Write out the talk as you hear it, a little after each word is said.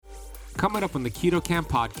Coming up on the Keto Camp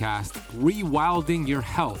podcast, Rewilding Your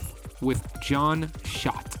Health with John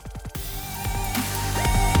Schott.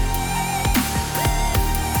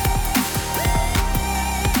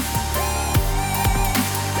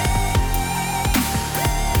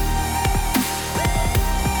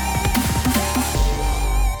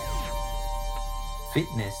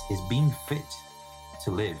 Fitness is being fit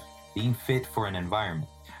to live, being fit for an environment.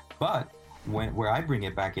 But where I bring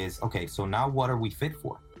it back is, okay, so now what are we fit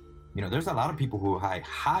for? You know, there's a lot of people who are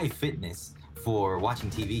high fitness for watching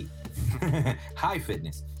TV. High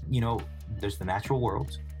fitness. You know, there's the natural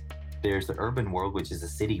world. There's the urban world, which is the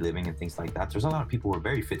city living and things like that. There's a lot of people who are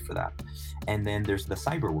very fit for that. And then there's the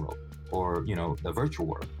cyber world, or, you know, the virtual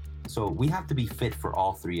world. So we have to be fit for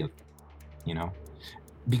all three of them, you know,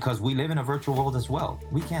 because we live in a virtual world as well.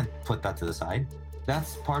 We can't put that to the side.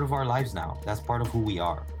 That's part of our lives now. That's part of who we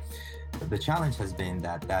are. The challenge has been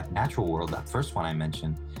that natural world, that first one I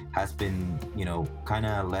mentioned, has been, you know, kind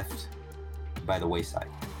of left by the wayside.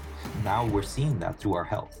 Now we're seeing that through our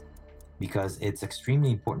health, because it's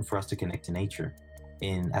extremely important for us to connect to nature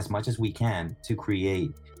in as much as we can to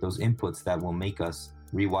create those inputs that will make us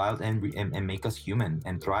rewild and make us human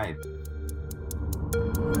and thrive.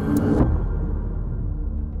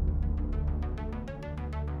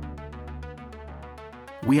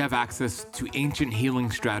 We have access to ancient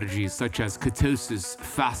healing strategies such as ketosis,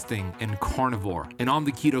 fasting, and carnivore. And on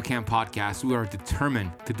the Keto Camp podcast, we are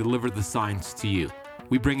determined to deliver the science to you.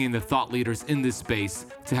 We bring in the thought leaders in this space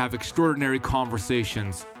to have extraordinary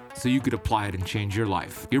conversations so you could apply it and change your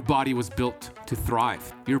life. Your body was built to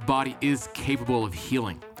thrive. Your body is capable of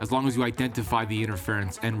healing as long as you identify the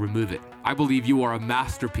interference and remove it. I believe you are a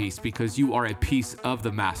masterpiece because you are a piece of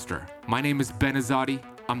the master. My name is Ben Azadi.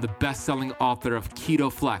 I'm the best-selling author of Keto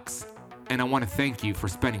Flex, and I want to thank you for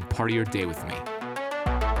spending part of your day with me.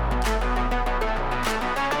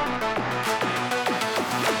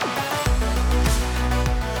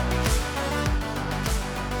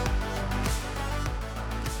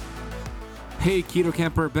 Hey, Keto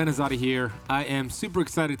Camper, Ben Azadi here. I am super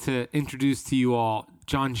excited to introduce to you all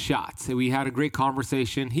John Schott. We had a great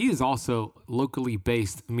conversation. He is also locally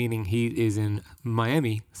based, meaning he is in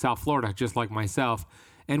Miami, South Florida, just like myself.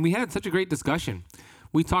 And we had such a great discussion.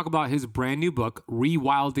 We talk about his brand new book,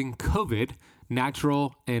 Rewilding COVID,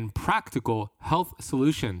 Natural and Practical Health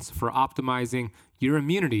Solutions for Optimizing Your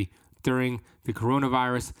Immunity During the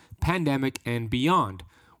Coronavirus Pandemic and Beyond.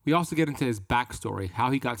 We also get into his backstory,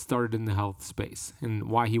 how he got started in the health space and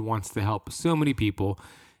why he wants to help so many people.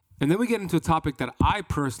 And then we get into a topic that I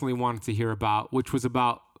personally wanted to hear about, which was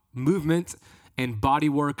about movement and body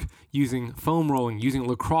work, using foam rolling, using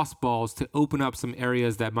lacrosse balls to open up some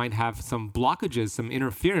areas that might have some blockages, some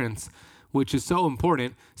interference, which is so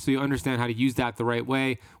important. So you understand how to use that the right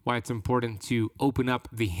way, why it's important to open up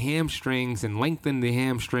the hamstrings and lengthen the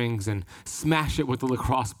hamstrings and smash it with the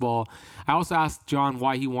lacrosse ball. I also asked John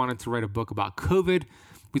why he wanted to write a book about COVID.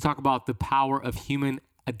 We talk about the power of human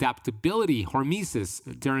adaptability, hormesis,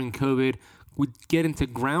 during COVID. We get into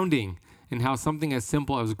grounding and how something as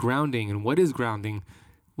simple as grounding and what is grounding,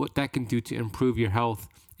 what that can do to improve your health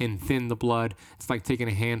and thin the blood. It's like taking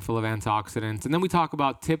a handful of antioxidants. And then we talk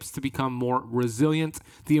about tips to become more resilient,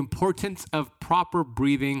 the importance of proper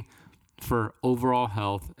breathing for overall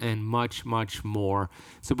health, and much, much more.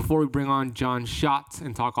 So before we bring on John Schott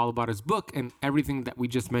and talk all about his book and everything that we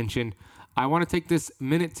just mentioned, I want to take this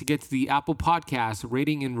minute to get to the Apple Podcast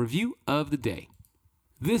rating and review of the day.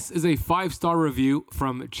 This is a 5-star review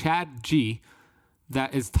from Chad G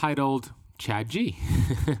that is titled Chad G.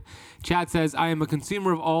 Chad says, I am a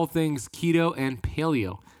consumer of all things keto and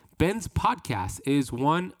paleo. Ben's podcast is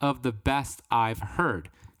one of the best I've heard.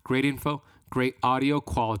 Great info, great audio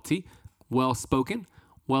quality, well-spoken,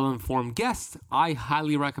 well-informed guests. I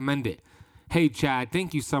highly recommend it. Hey, Chad,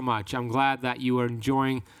 thank you so much. I'm glad that you are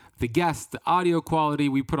enjoying the guests, the audio quality.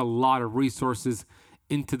 We put a lot of resources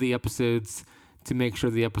into the episodes to make sure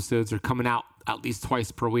the episodes are coming out at least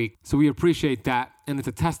twice per week. So we appreciate that. And it's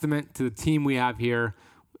a testament to the team we have here.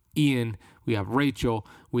 Ian, we have Rachel,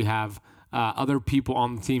 we have other people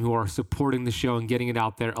on the team who are supporting the show and getting it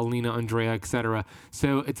out there, Alina, Andrea, etc.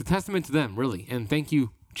 So it's a testament to them, really. And thank you,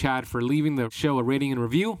 Chad, for leaving the show a rating and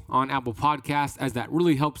review on Apple Podcasts, as that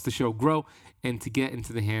really helps the show grow and to get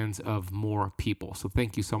into the hands of more people. So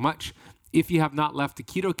thank you so much. If you have not left the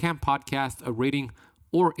Keto Camp podcast a rating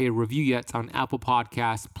or a review yet on Apple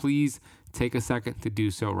Podcasts, please take a second to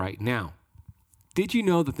do so right now. Did you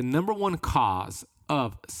know that the number one cause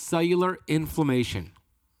of cellular inflammation,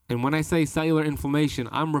 and when I say cellular inflammation,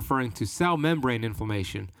 I'm referring to cell membrane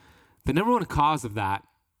inflammation, the number one cause of that,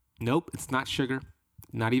 nope, it's not sugar,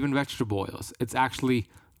 not even vegetable oils. It's actually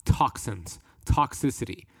toxins,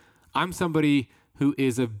 toxicity. I'm somebody who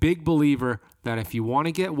is a big believer that if you want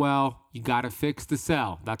to get well, you got to fix the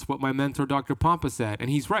cell. That's what my mentor, Dr. Pompa, said. And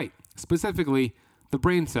he's right, specifically the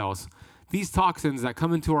brain cells. These toxins that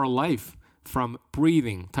come into our life from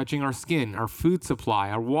breathing, touching our skin, our food supply,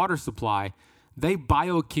 our water supply, they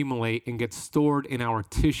bioaccumulate and get stored in our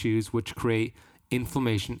tissues, which create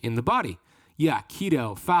inflammation in the body. Yeah,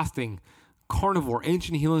 keto, fasting, carnivore,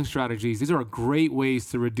 ancient healing strategies, these are great ways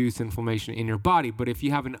to reduce inflammation in your body. But if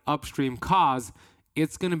you have an upstream cause,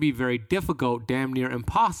 it's going to be very difficult, damn near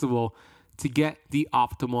impossible, to get the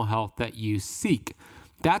optimal health that you seek.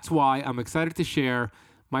 That's why I'm excited to share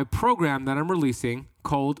my program that I'm releasing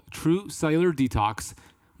called True Cellular Detox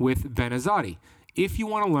with Ben Azadi. If you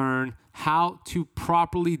want to learn how to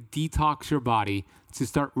properly detox your body to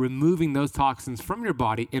start removing those toxins from your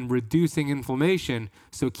body and reducing inflammation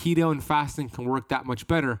so keto and fasting can work that much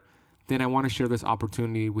better, then I want to share this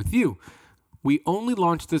opportunity with you. We only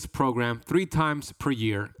launch this program 3 times per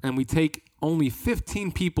year, and we take only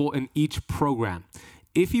 15 people in each program.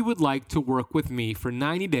 If you would like to work with me for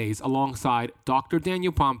 90 days alongside Dr.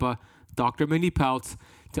 Daniel Pompa, Dr. Mindy Peltz,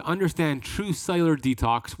 to understand true cellular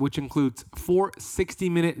detox, which includes 4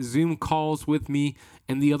 60-minute Zoom calls with me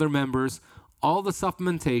and the other members, all the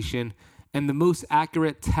supplementation, and the most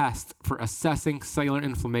accurate test for assessing cellular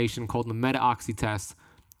inflammation called the meta-oxy test,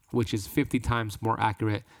 which is 50 times more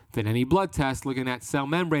accurate than any blood test looking at cell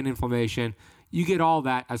membrane inflammation. You get all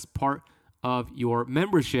that as part of your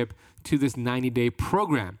membership to this 90-day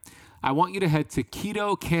program. I want you to head to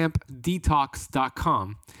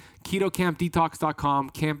ketocampdetox.com. ketocampdetox.com,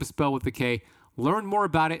 camp is spelled with a K. Learn more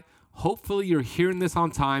about it. Hopefully you're hearing this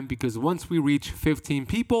on time, because once we reach 15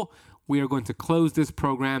 people, we are going to close this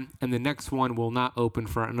program, and the next one will not open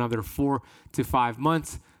for another 4 to 5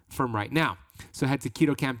 months from right now. So head to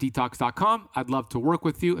ketocampdetox.com. I'd love to work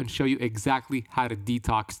with you and show you exactly how to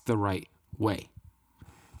detox the right way.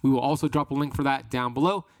 We will also drop a link for that down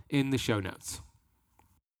below in the show notes.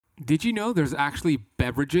 Did you know there's actually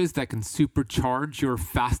beverages that can supercharge your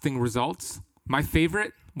fasting results? My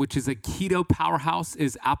favorite, which is a keto powerhouse,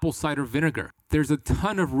 is apple cider vinegar. There's a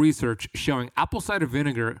ton of research showing apple cider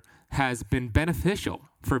vinegar has been beneficial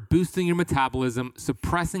for boosting your metabolism,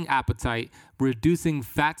 suppressing appetite, reducing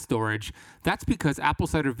fat storage. That's because apple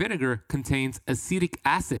cider vinegar contains acetic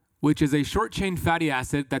acid, which is a short-chain fatty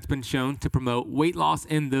acid that's been shown to promote weight loss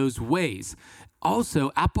in those ways.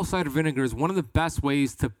 Also, apple cider vinegar is one of the best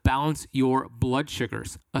ways to balance your blood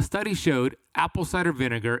sugars. A study showed apple cider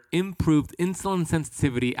vinegar improved insulin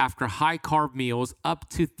sensitivity after high-carb meals up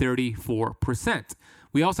to 34%.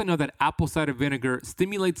 We also know that apple cider vinegar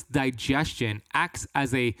stimulates digestion, acts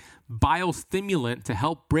as a biostimulant to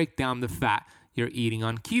help break down the fat you're eating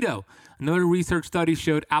on keto. Another research study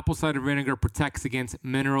showed apple cider vinegar protects against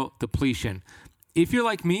mineral depletion. If you're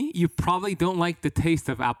like me, you probably don't like the taste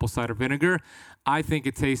of apple cider vinegar. I think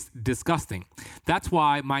it tastes disgusting. That's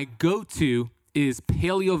why my go-to is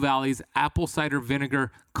Paleo Valley's apple cider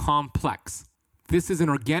vinegar complex. This is an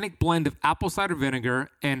organic blend of apple cider vinegar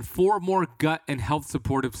and 4 more gut and health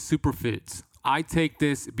supportive superfoods. I take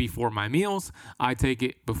this before my meals, I take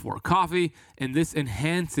it before coffee, and this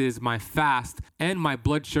enhances my fast and my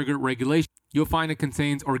blood sugar regulation. You'll find it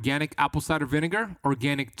contains organic apple cider vinegar,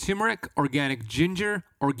 organic turmeric, organic ginger,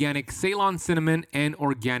 organic Ceylon cinnamon, and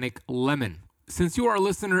organic lemon. Since you are a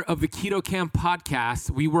listener of the Keto Camp podcast,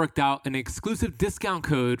 we worked out an exclusive discount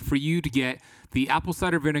code for you to get the apple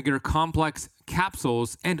cider vinegar complex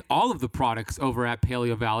capsules and all of the products over at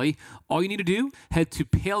Paleo Valley. All you need to do, head to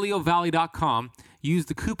paleovalley.com, use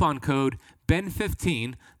the coupon code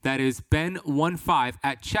BEN15, that is BEN15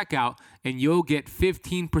 at checkout, and you'll get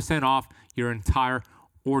 15% off your entire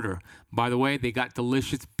order. By the way, they got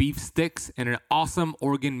delicious beef sticks and an awesome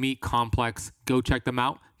organ meat complex. Go check them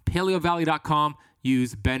out. paleovalley.com,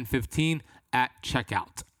 use BEN15 at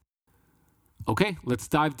checkout. Okay, let's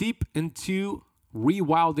dive deep into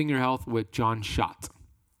rewilding your health with John Schott.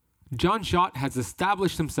 John Schott has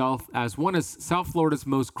established himself as one of South Florida's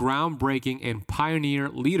most groundbreaking and pioneer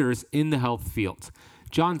leaders in the health field.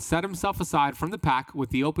 John set himself aside from the pack with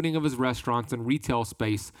the opening of his restaurants and retail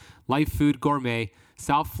space, Life Food Gourmet,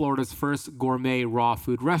 South Florida's first gourmet raw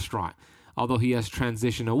food restaurant. Although he has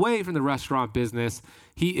transitioned away from the restaurant business,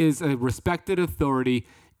 he is a respected authority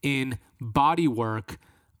in body work,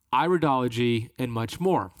 iridology, and much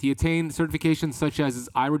more. He attained certifications such as his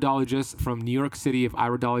iridologist from New York City of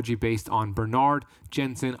Iridology based on Bernard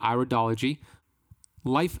Jensen Iridology,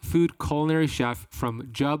 Life Food Culinary Chef from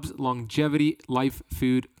Jub's Longevity Life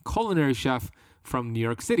Food Culinary Chef from New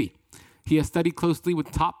York City. He has studied closely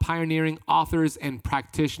with top pioneering authors and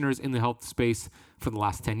practitioners in the health space for the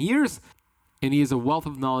last 10 years. And he is a wealth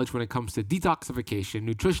of knowledge when it comes to detoxification,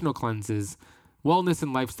 nutritional cleanses, wellness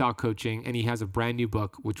and lifestyle coaching. And he has a brand new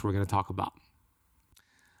book, which we're going to talk about.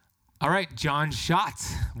 All right, John Schott,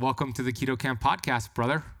 welcome to the Keto Camp podcast,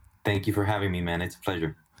 brother. Thank you for having me, man. It's a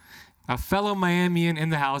pleasure. A fellow Miamian in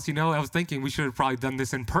the house. You know, I was thinking we should have probably done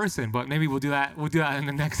this in person, but maybe we'll do that. We'll do that in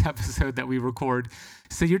the next episode that we record.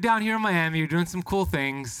 So you're down here in Miami. You're doing some cool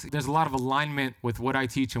things. There's a lot of alignment with what I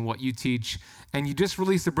teach and what you teach. And you just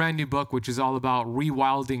released a brand new book, which is all about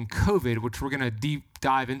rewilding COVID, which we're going to deep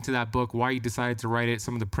dive into that book, why you decided to write it,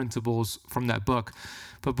 some of the principles from that book.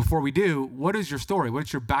 But before we do, what is your story? What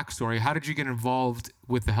is your backstory? How did you get involved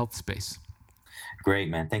with the health space? Great,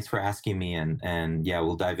 man. Thanks for asking me. And yeah,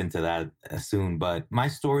 we'll dive into that soon. But my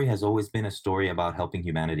story has always been a story about helping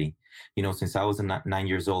humanity. You know, since I was 9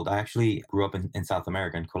 years old, I actually grew up in South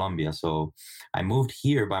America, in Colombia. So I moved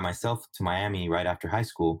here by myself to Miami right after high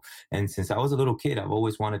school. And since I was a little kid, I've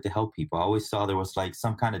always wanted to help people. I always saw there was like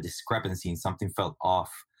some kind of discrepancy and something felt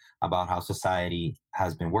off about how society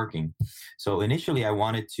has been working. So initially I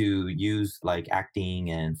wanted to use like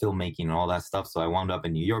acting and filmmaking and all that stuff. So I wound up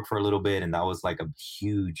in New York for a little bit, and that was like a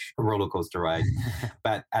huge roller coaster ride.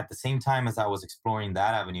 But at the same time as I was exploring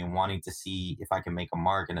that avenue and wanting to see if I can make a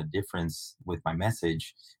mark and a difference with my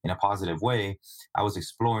message in a positive way, I was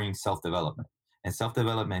exploring self-development. And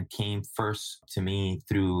self-development came first to me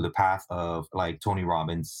through the path of like Tony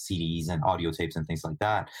Robbins CDs and audio tapes and things like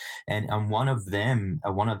that. And on one of them,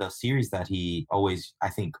 one of the series that he always, I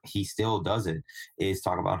think he still does it, is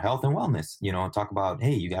talk about health and wellness. You know, talk about,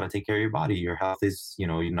 hey, you got to take care of your body. Your health is, you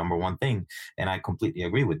know, your number one thing. And I completely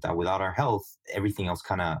agree with that. Without our health, everything else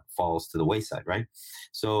kind of falls to the wayside, right?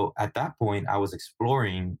 So at that point, I was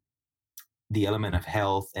exploring the element of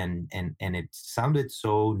health, and it sounded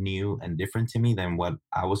so new and different to me than what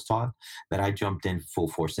I was taught that I jumped in full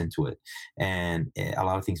force into it. And a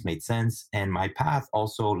lot of things made sense. And my path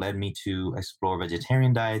also led me to explore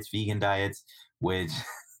vegetarian diets, vegan diets, which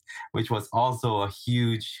which was also a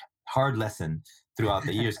huge hard lesson throughout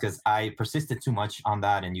the years, because I persisted too much on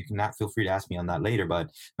that. And you can not feel free to ask me on that later, but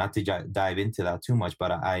not to dive into that too much.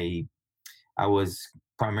 But I was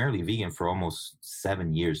primarily vegan for almost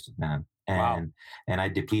 7 years, man. Wow. And I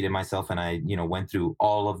depleted myself, and I, you know, went through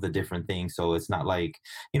all of the different things. So it's not like,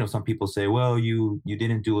 you know, some people say, well, you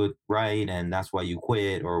didn't do it right and that's why you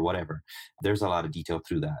quit or whatever. There's a lot of detail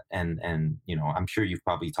through that. And, you know, I'm sure you've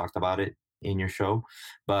probably talked about it in your show,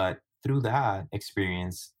 but through that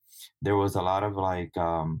experience, there was a lot of like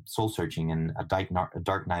soul searching and a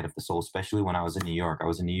dark night of the soul, especially when I was in New York. I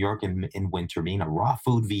was in New York in winter, being a raw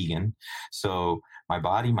food vegan. So my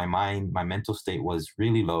body, my mind, my mental state was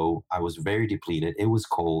really low. I was very depleted. It was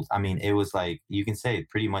cold. I mean, it was like, you can say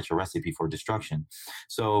pretty much a recipe for destruction.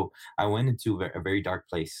 So I went into a very dark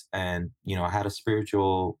place, and, you know, I had a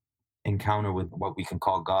spiritual encounter with what we can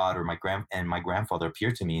call God, or my grandfather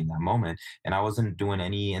appeared to me in that moment. And I wasn't doing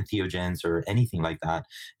any entheogens or anything like that.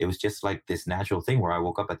 It was just like this natural thing where I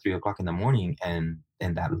woke up at 3 o'clock in the morning, and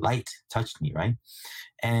that light touched me, right?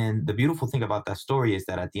 And the beautiful thing about that story is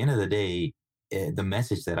that at the end of the day, the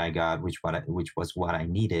message that I got, which was what I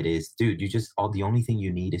needed, is, dude, the only thing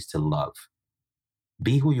you need is to love.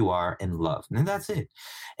 Be who you are and love. And that's it.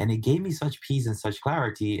 And it gave me such peace and such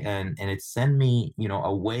clarity. And it sent me, you know,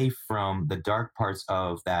 away from the dark parts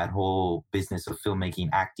of that whole business of filmmaking,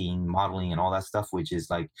 acting, modeling, and all that stuff, which is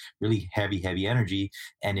like really heavy energy.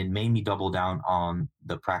 And it made me double down on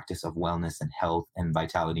the practice of wellness and health and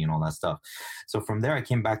vitality and all that stuff. So from there, I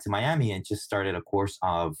came back to Miami and just started a course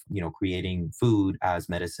of, you know, creating food as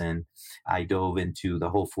medicine. I dove into the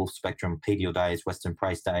whole full spectrum paleo diets, Western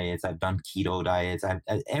price diets. I've done keto diets.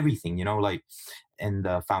 Everything, you know, like, and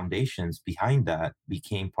the foundations behind that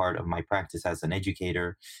became part of my practice as an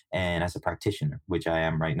educator and as a practitioner, which I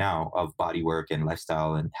am right now, of body work and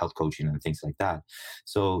lifestyle and health coaching and things like that.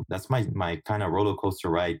 So that's my kind of roller coaster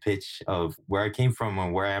ride pitch of where I came from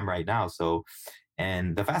and where I am right now. So,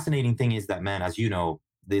 and the fascinating thing is that, man, as you know,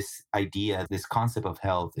 this idea, this concept of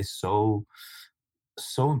health is so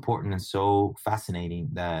important and so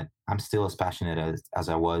fascinating that I'm still as passionate as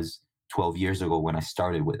I was 12 years ago when I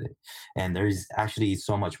started with it. And there's actually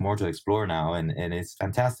so much more to explore now, and it's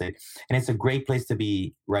fantastic. And it's a great place to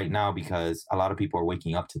be right now because a lot of people are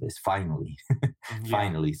waking up to this finally.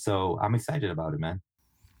 Finally. So I'm excited about it, man.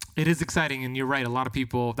 It is exciting, and you're right. A lot of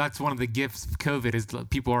people, that's one of the gifts of COVID, is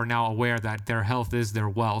people are now aware that their health is their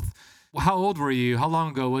wealth. How old were you? How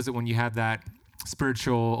long ago was it when you had that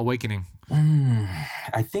spiritual awakening?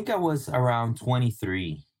 I think I was around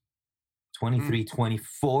 23,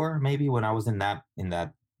 24, maybe, when I was in that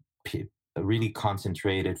really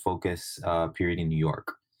concentrated focus period in New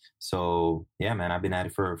York. So yeah, man, I've been at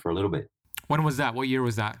it for a little bit. When was that? What year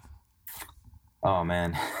was that? Oh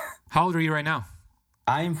man, How old are you right now?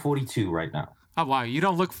 I am 42 right now. Oh wow, you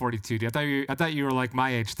don't look 42, dude. I thought you were like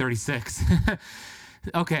my age, 36.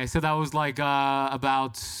 Okay, so that was like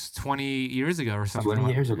about 20 years ago or something.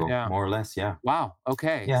 20 years ago, Yeah. more or less. Yeah, Wow.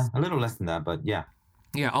 Okay. yeah, a little less than that, but yeah.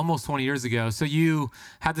 Yeah, almost 20 years ago. So you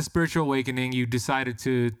had the spiritual awakening. You decided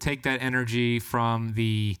to take that energy from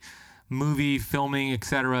the movie, filming,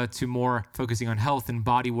 etc., to more focusing on health and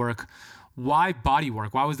body work. Why body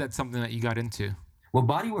work? Why was that something that you got into? Well,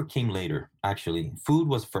 bodywork came later. Actually, food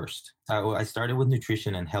was first. I started with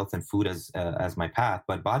nutrition and health and food as my path,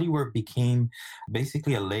 but bodywork became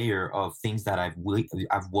basically a layer of things that I've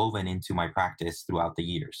woven into my practice throughout the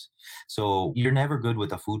years. So you're never good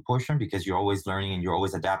with the food portion because you're always learning and you're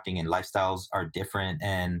always adapting, and lifestyles are different,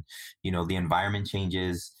 and the environment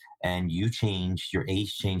changes. And you change, your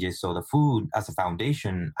age changes. So the food as a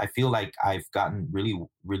foundation, I feel like I've gotten really,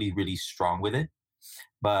 really, really strong with it,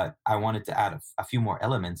 but I wanted to add a few more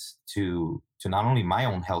elements to not only my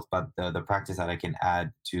own health, but the practice that I can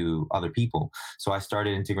add to other people. So I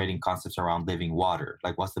started integrating concepts around living water,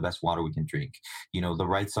 like what's the best water we can drink, the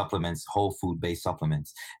right supplements, whole food based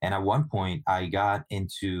supplements. And at one point, I got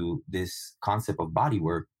into this concept of body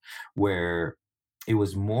work where it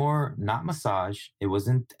was more not massage. It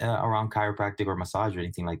wasn't around chiropractic or massage or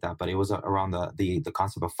anything like that, but it was around the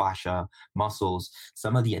concept of fascia, muscles,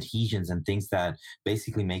 some of the adhesions and things that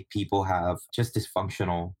basically make people have just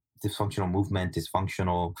dysfunctional movement,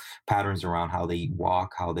 dysfunctional patterns around how they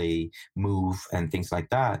walk, how they move, and things like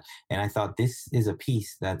that. And I thought this is a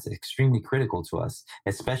piece that's extremely critical to us,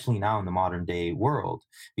 especially now in the modern day world,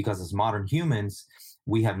 because as modern humans,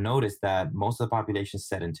 we have noticed that most of the population is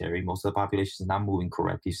sedentary. Most of the population is not moving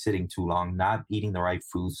correctly, sitting too long, not eating the right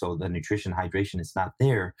food. So the nutrition, hydration is not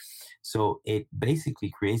there. So it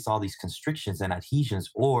basically creates all these constrictions and adhesions,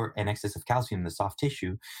 or an excess of calcium in the soft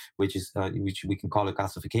tissue, which we can call it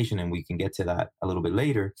calcification, and we can get to that a little bit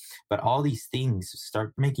later. But all these things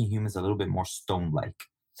start making humans a little bit more stone-like.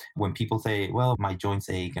 When people say, well, my joints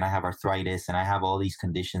ache and I have arthritis and I have all these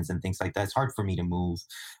conditions and things like that, it's hard for me to move.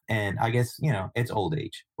 And I guess, it's old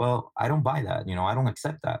age. Well, I don't buy that. I don't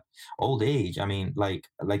accept that. Old age, I mean, like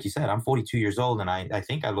you said, I'm 42 years old and I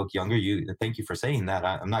think I look younger. Thank you for saying that.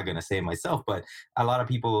 I'm not going to say it myself, but a lot of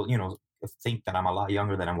people, think that I'm a lot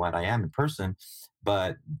younger than what I am in person.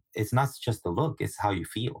 But it's not just the look, it's how you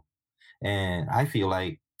feel. And I feel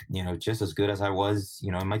like, just as good as I was,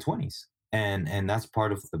 in my 20s. And that's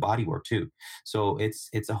part of the body work too. So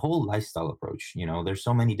it's a whole lifestyle approach. There's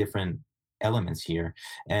so many different elements here.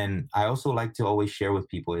 And I also like to always share with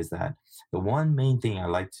people is that the one main thing I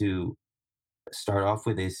like to start off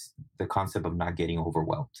with is the concept of not getting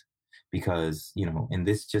overwhelmed, because in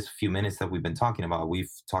this just few minutes that we've been talking about,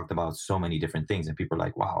 we've talked about so many different things, and people are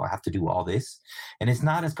like, wow, I have to do all this. And it's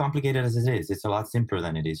not as complicated as it is. It's a lot simpler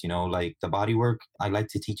than it is. Like the body work, I like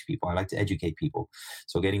to teach people, I like to educate people.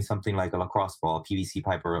 So getting something like a lacrosse ball, PVC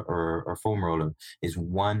pipe, or foam roller is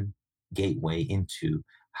one gateway into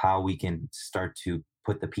how we can start to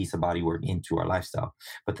put the piece of body work into our lifestyle.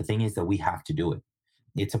 But the thing is that we have to do it.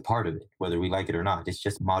 It's a part of it, whether we like it or not. It's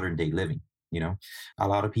just modern day living. A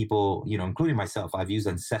lot of people, including myself, I've used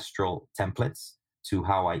ancestral templates to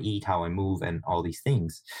how I eat, how I move, and all these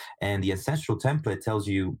things. And the ancestral template tells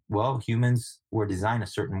you, well, humans were designed a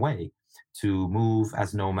certain way to move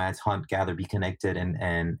as nomads, hunt, gather, be connected,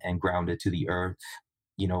 and grounded to the earth.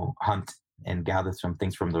 Hunt and gather some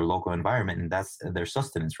things from their local environment, and that's their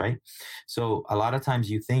sustenance, right? So a lot of times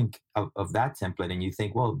you think of that template and you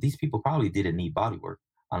think, well, these people probably didn't need body work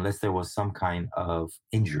unless there was some kind of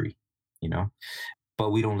injury, you know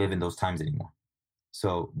but we don't live in those times anymore.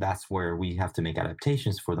 So that's where we have to make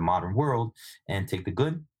adaptations for the modern world and take the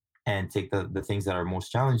good and take the things that are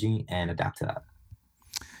most challenging and adapt to that.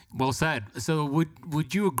 Well said. So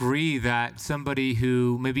would you agree that somebody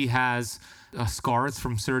who maybe has scars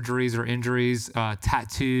from surgeries or injuries,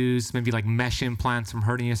 tattoos, maybe like mesh implants from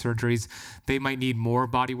hernia surgeries, they might need more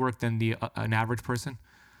body work than the an average person?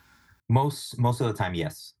 Most of the time,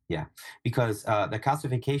 yes. Yeah, because the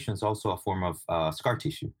calcification is also a form of scar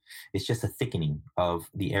tissue. It's just a thickening of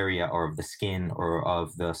the area or of the skin or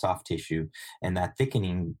of the soft tissue, and that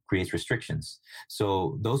thickening creates restrictions.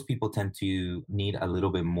 So those people tend to need a little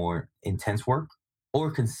bit more intense work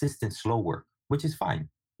or consistent slow work, which is fine.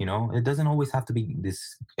 It doesn't always have to be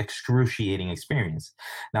this excruciating experience.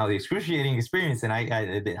 Now, the excruciating experience, and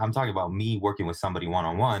I'm talking about me working with somebody one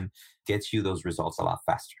on one, gets you those results a lot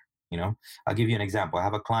faster. I'll give you an example. I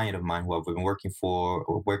have a client of mine who I've been working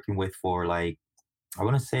with for like, I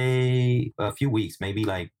want to say a few weeks, maybe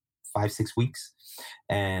like 5, 6 weeks.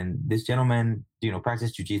 And this gentleman,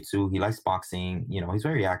 practiced jujitsu. He likes boxing. He's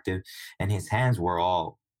very active, and his hands were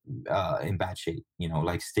all in bad shape.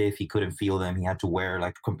 Like stiff. He couldn't feel them. He had to wear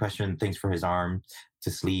like compression things for his arm to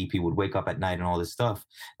sleep. He would wake up at night and all this stuff.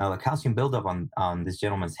 Now the calcium buildup on this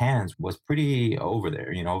gentleman's hands was pretty over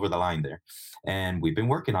there, over the line there. And we've been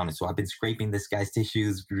working on it. So I've been scraping this guy's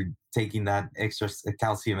tissues, taking that extra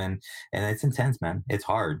calcium, and it's intense, man. It's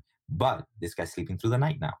hard. But this guy's sleeping through the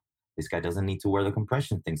night now. This guy doesn't need to wear the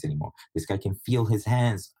compression things anymore. This guy can feel his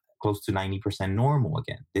hands close to 90% normal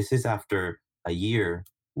again. This is after a year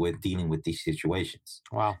with dealing with these situations.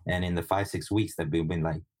 Wow. And in the 5, 6 weeks that we've been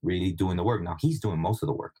like really doing the work. Now he's doing most of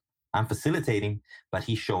the work. I'm facilitating, but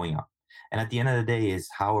he's showing up. And at the end of the day is,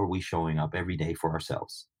 how are we showing up every day for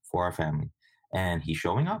ourselves, for our family? And he's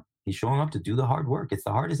showing up. He's showing up to do the hard work. It's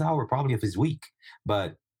the hardest hour probably of his week.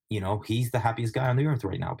 But he's the happiest guy on the earth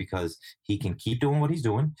right now because he can keep doing what he's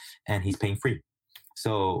doing and he's pain free.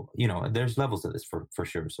 So, there's levels of this for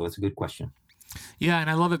sure. So it's a good question. Yeah, and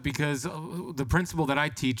I love it because the principle that I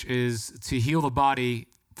teach is to heal the body,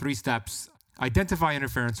 3 steps: identify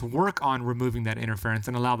interference, work on removing that interference,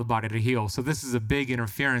 and allow the body to heal. So this is a big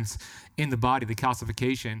interference in the body, the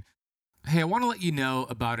calcification. Hey, I want to let you know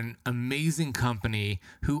about an amazing company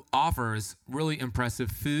who offers really impressive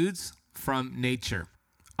foods from nature.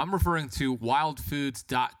 I'm referring to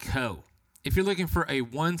wildfoods.co. If you're looking for a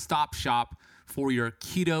one-stop shop for your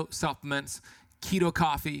keto supplements, keto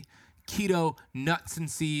coffee, keto nuts and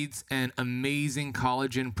seeds, and amazing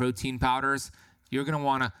collagen protein powders, you're going to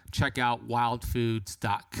want to check out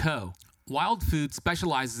wildfoods.co. Wild Foods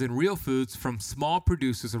specializes in real foods from small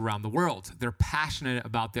producers around the world. They're passionate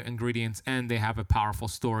about their ingredients and they have a powerful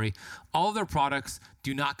story. All of their products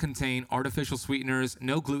do not contain artificial sweeteners,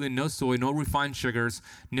 no gluten, no soy, no refined sugars,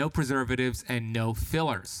 no preservatives, and no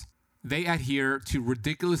fillers. They adhere to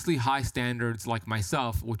ridiculously high standards like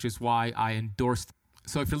myself, which is why I endorse them.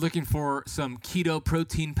 So if you're looking for some keto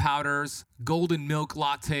protein powders, golden milk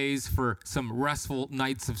lattes for some restful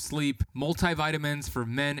nights of sleep, multivitamins for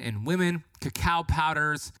men and women, cacao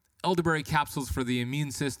powders, elderberry capsules for the immune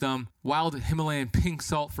system, wild Himalayan pink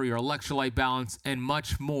salt for your electrolyte balance, and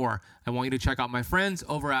much more, I want you to check out my friends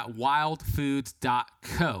over at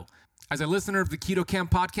wildfoods.co. As a listener of the Keto Camp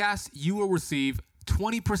podcast, you will receive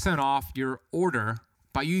 20% off your order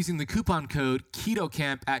by using the coupon code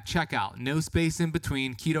KETOCAMP at checkout. No space in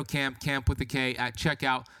between. KETOCAMP, camp with a K, at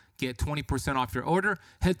checkout. Get 20% off your order.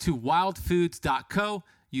 Head to wildfoods.co,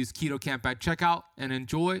 use KETOCAMP at checkout, and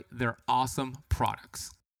enjoy their awesome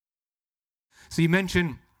products. So you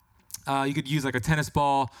mentioned you could use like a tennis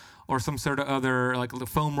ball or some sort of other, like a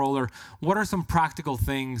foam roller. What are some practical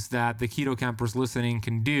things that the keto campers listening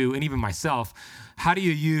can do, and even myself? How do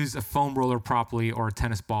you use a foam roller properly or a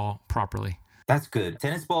tennis ball properly? That's good.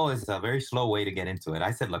 Tennis ball is a very slow way to get into it.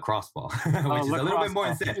 I said lacrosse ball, which is a little bit more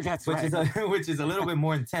intense. That's which right. which is a little bit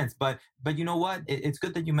more intense. But you know what? It's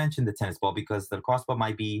good that you mentioned the tennis ball because the lacrosse ball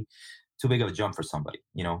might be too big of a jump for somebody.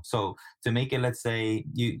 So to make it, let's say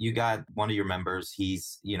you got one of your members.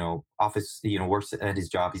 He's office. Works at his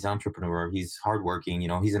job. He's an entrepreneur. He's hardworking.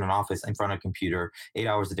 He's in an office in front of a computer 8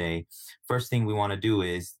 hours a day. First thing we want to do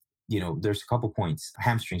is there's a couple points.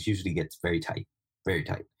 Hamstrings usually gets very tight. Very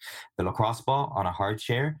tight. The lacrosse ball on a hard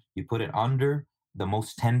chair, you put it under the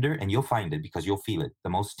most tender, and you'll find it because you'll feel it. The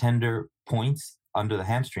most tender points under the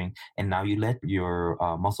hamstring, and now you let your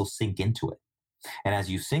muscles sink into it. And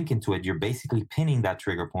as you sink into it, you're basically pinning that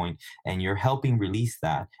trigger point, and you're helping release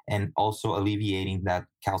that, and also alleviating that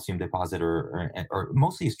calcium deposit, or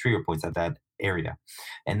mostly it's trigger points at that area.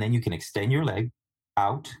 And then you can extend your leg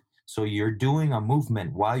out. So you're doing a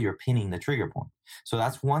movement while you're pinning the trigger point. So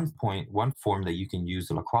that's one form that you can use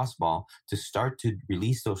the lacrosse ball to start to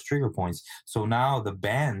release those trigger points. So now the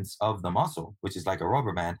bands of the muscle, which is like a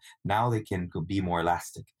rubber band, now they can be more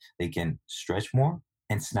elastic. They can stretch more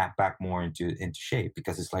and snap back more into shape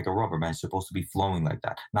because it's like a rubber band. It's supposed to be flowing like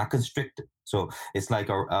that, not constricted. So it's like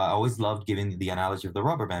I always loved giving the analogy of the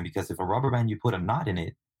rubber band because if a rubber band, you put a knot in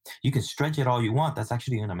it, you can stretch it all you want. That's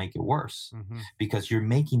actually going to make it worse because you're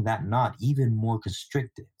making that knot even more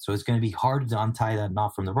constricted. So it's going to be hard to untie that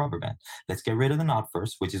knot from the rubber band. Let's get rid of the knot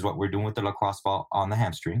first, which is what we're doing with the lacrosse ball on the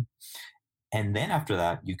hamstring. And then after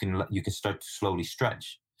that, you can start to slowly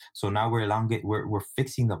stretch. So now we're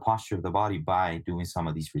fixing the posture of the body by doing some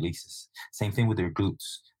of these releases. Same thing with your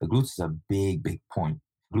glutes. The glutes is a big, big point.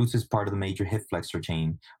 Glutes is part of the major hip flexor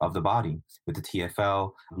chain of the body with the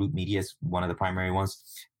TFL. Glute medius, one of the primary ones.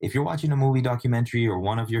 If you're watching a movie, documentary, or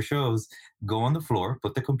one of your shows, go on the floor,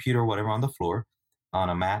 put the computer or whatever on the floor, on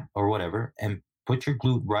a mat or whatever, and put your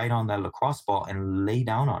glute right on that lacrosse ball and lay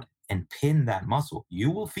down on it and pin that muscle. You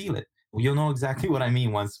will feel it. You'll know exactly what I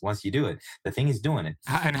mean once you do it. The thing is doing it.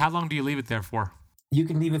 And how long do you leave it there for? You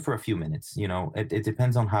can leave it for a few minutes. It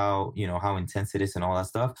depends on how intense it is and all that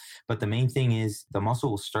stuff. But the main thing is the muscle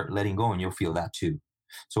will start letting go and you'll feel that too.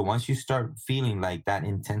 So once you start feeling like that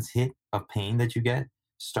intense hit of pain that you get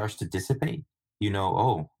starts to dissipate,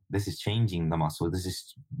 oh, this is changing the muscle. This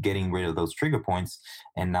is getting rid of those trigger points.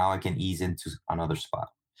 And now I can ease into another spot.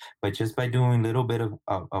 But just by doing a little bit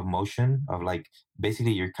of motion of like,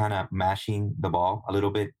 basically you're kind of mashing the ball a little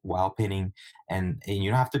bit while pinning, and you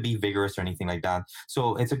don't have to be vigorous or anything like that.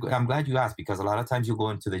 So I'm glad you asked, because a lot of times you'll go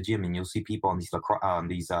into the gym and you'll see people on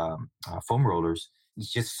these foam rollers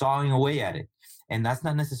just sawing away at it. And that's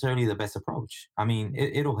not necessarily the best approach. I mean,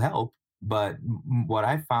 it'll help, but what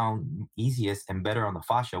I found easiest and better on the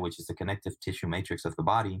fascia, which is the connective tissue matrix of the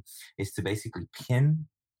body, is to basically pin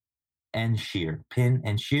and shear, pin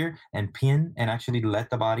and shear, and pin and actually let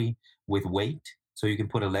the body with weight. So you can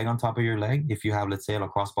put a leg on top of your leg if you have, let's say, a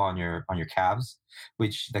lacrosse ball on your calves,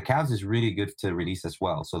 which the calves is really good to release as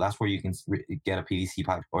well. So that's where you can get a PVC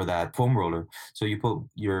pipe or that foam roller. So you put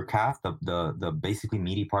your calf, the basically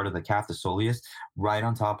meaty part of the calf, the soleus, right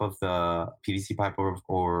on top of the PVC pipe,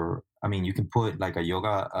 or I mean, you can put like a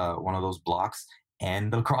yoga, one of those blocks,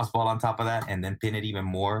 and the lacrosse ball on top of that, and then pin it even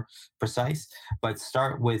more precise. But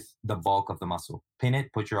start with the bulk of the muscle. Pin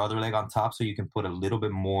it, put your other leg on top so you can put a little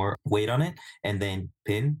bit more weight on it, and then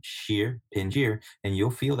pin, shear, and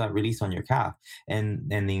you'll feel that release on your calf. And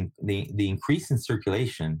the increase in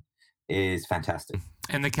circulation is fantastic.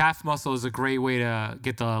 And the calf muscle is a great way to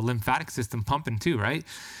get the lymphatic system pumping too, right?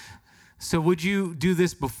 So would you do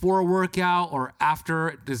this before a workout or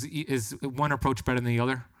after? Is one approach better than the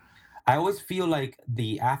other? I always feel like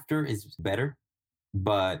the after is better,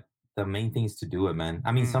 but the main thing is to do it, man.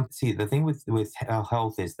 I mean, the thing with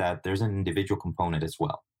health is that there's an individual component as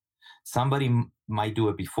well. Somebody might do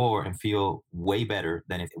it before and feel way better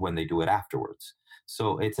than when they do it afterwards.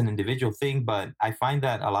 So it's an individual thing, but I find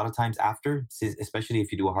that a lot of times after, especially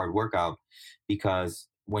if you do a hard workout, because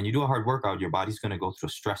when you do a hard workout, your body's going to go through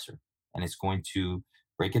a stressor and it's going to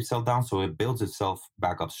break itself down, so it builds itself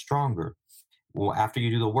back up stronger. Well, after you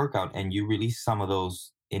do the workout and you release some of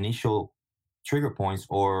those initial trigger points,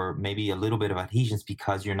 or maybe a little bit of adhesions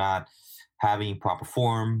because you're not having proper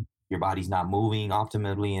form, your body's not moving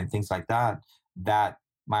optimally and things like that, that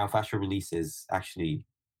myofascial release is actually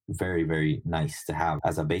very, very nice to have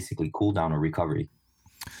as a basically cool down or recovery.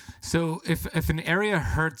 So if an area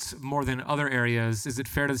hurts more than other areas, is it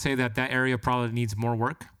fair to say that area probably needs more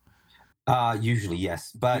work? Usually,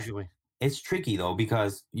 yes. But Usually. It's tricky though,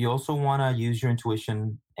 because you also want to use your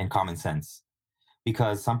intuition and common sense,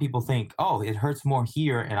 because some people think, oh, it hurts more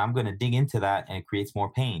here and I'm going to dig into that and it creates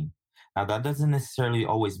more pain. Now, that doesn't necessarily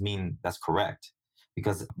always mean that's correct,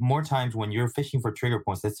 because more times when you're fishing for trigger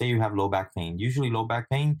points, let's say you have low back pain, usually low back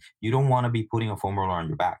pain, you don't want to be putting a foam roller on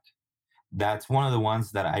your back. That's one of the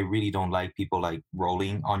ones that I really don't like, people like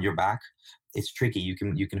rolling on your back. It's tricky. You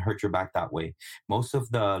can hurt your back that way. Most of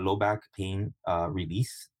the low back pain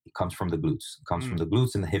release, it comes from the glutes. It comes from the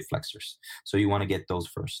glutes and the hip flexors. So you want to get those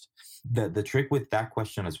first. The trick with that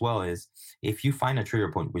question as well is, if you find a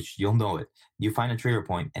trigger point, which you'll know it, you find a trigger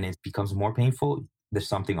point and it becomes more painful, there's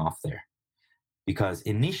something off there. Because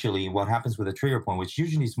initially what happens with a trigger point, which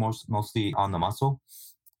usually is mostly on the muscle,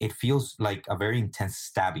 it feels like a very intense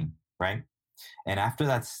stabbing, right? And after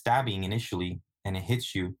that stabbing initially, and it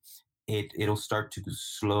hits you, it'll start to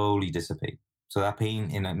slowly dissipate. So that pain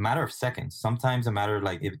in a matter of seconds, sometimes a matter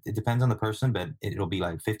like, it depends on the person, but it'll be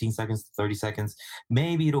like 15 seconds, 30 seconds.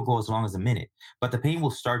 Maybe it'll go as long as a minute, but the pain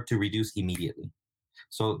will start to reduce immediately.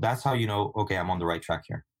 So that's how you know, okay, I'm on the right track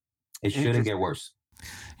here. It shouldn't get worse.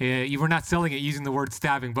 Yeah, you were not selling it using the word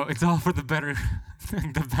stabbing, but it's all for the better,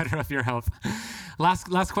 the better of your health.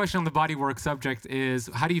 Last question on the bodywork subject is,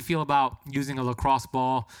 how do you feel about using a lacrosse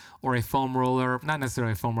ball or a foam roller, not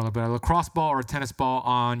necessarily a foam roller, but a lacrosse ball or a tennis ball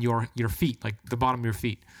on your feet, like the bottom of your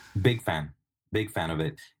feet? Big fan of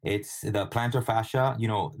it. It's the plantar fascia.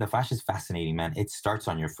 The fascia is fascinating, man. It starts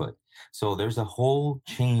on your foot. So there's a whole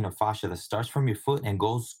chain of fascia that starts from your foot and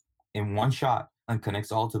goes in one shot and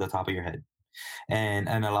connects all to the top of your head.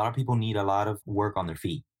 And a lot of people need a lot of work on their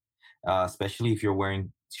feet, especially if you're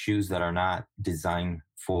wearing shoes that are not designed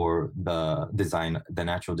for the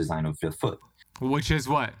natural design of your foot. Which is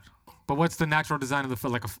what? But what's the natural design of the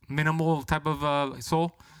foot? Like a minimal type of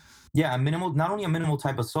sole? Yeah, not only a minimal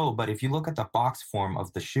type of sole, but if you look at the box form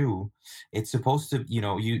of the shoe, it's supposed to,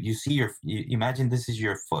 you see imagine this is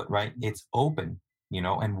your foot, right? It's open,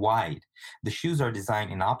 and wide. The shoes are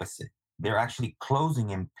designed in opposite. They're actually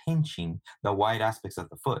closing and pinching the wide aspects of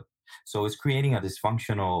the foot. So it's creating a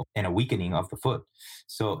dysfunctional and a weakening of the foot.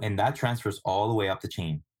 So, and that transfers all the way up the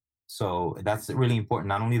chain. So that's really important,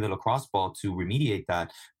 not only the lacrosse ball to remediate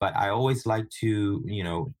that, but I always like to,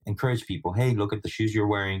 encourage people, hey, look at the shoes you're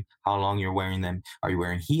wearing, how long you're wearing them. Are you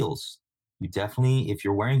wearing heels? You definitely, if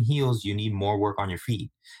you're wearing heels, you need more work on your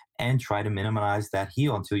feet, and try to minimize that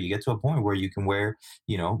heel until you get to a point where you can wear,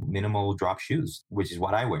 minimal drop shoes, which is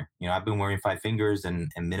what I wear. I've been wearing five fingers and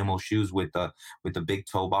minimal shoes with the big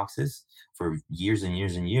toe boxes for years and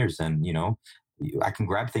years and years. And, I can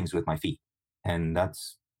grab things with my feet. And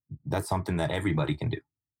that's something that everybody can do.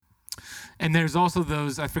 And there's also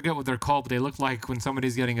those, I forget what they're called, but they look like when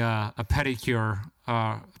somebody's getting a pedicure.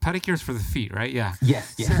 Pedicures for the feet, right? Yeah.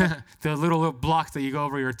 Yes. Yeah. The little blocks that you go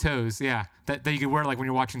over your toes. Yeah. That you can wear like when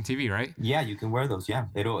you're watching TV, right? Yeah, you can wear those. Yeah.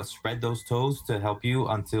 It'll spread those toes to help you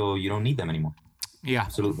until you don't need them anymore. Yeah.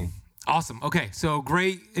 Absolutely. Awesome. Okay. So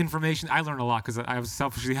great information. I learned a lot because I was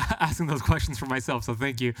selfishly asking those questions for myself. So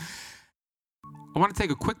thank you. I want to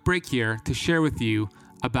take a quick break here to share with you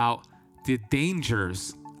about the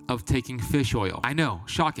dangers of taking fish oil. I know,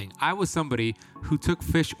 shocking. I was somebody who took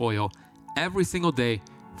fish oil every single day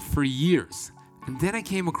for years. And then I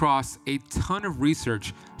came across a ton of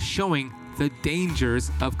research showing the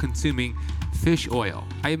dangers of consuming fish oil.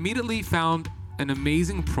 I immediately found an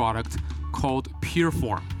amazing product called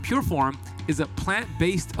Pureform. Pureform is a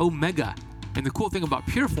plant-based omega. And the cool thing about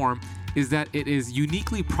Pureform is that it is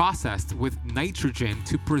uniquely processed with nitrogen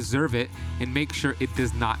to preserve it and make sure it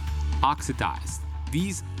does not oxidize.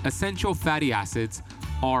 These essential fatty acids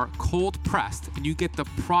are cold pressed, and you get the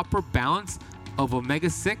proper balance of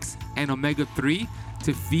omega-6 and omega-3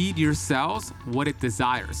 to feed your cells what it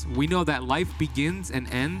desires. We know that life begins and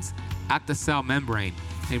ends at the cell membrane.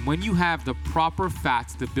 And when you have the proper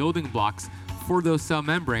fats, the building blocks for those cell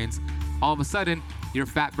membranes, all of a sudden, your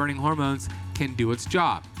fat-burning hormones can do its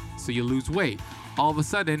job. So you lose weight. All of a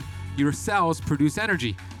sudden, your cells produce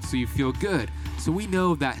energy, so you feel good. So we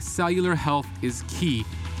know that cellular health is key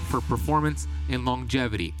for performance and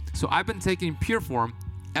longevity. So I've been taking Pureform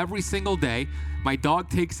every single day. My dog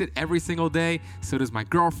takes it every single day. So does my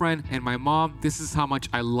girlfriend and my mom. This is how much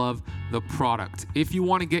I love the product. If you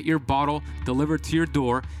want to get your bottle delivered to your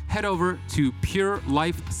door, head over to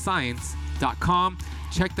purelifescience.com.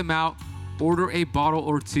 Check them out. Order a bottle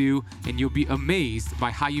or two, and you'll be amazed by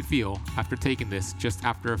how you feel after taking this just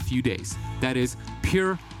after a few days. That is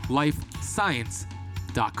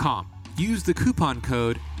purelifescience.com. Use the coupon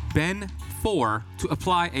code BEN4 to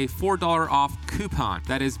apply a $4 off coupon.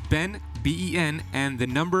 That is BEN, B-E-N, and the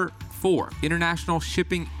number 4. International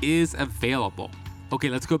shipping is available. Okay,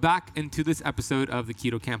 let's go back into this episode of the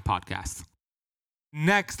Keto Camp podcast.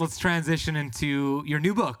 Next, let's transition into your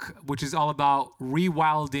new book, which is all about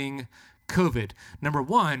rewilding COVID. Number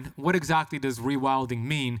one, what exactly does rewilding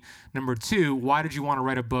mean? Number two, why did you want to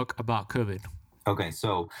write a book about COVID? Okay,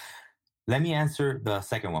 so let me answer the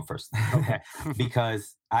second one first. Okay,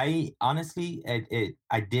 because I honestly,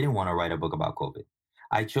 I didn't want to write a book about COVID.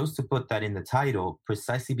 I chose to put that in the title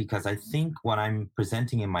precisely because I think what I'm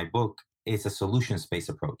presenting in my book is a solutions-based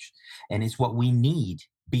approach, and it's what we need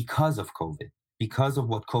because of COVID. Because of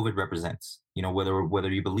what COVID represents, whether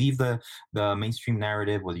you believe the mainstream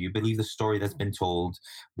narrative, whether you believe the story that's been told,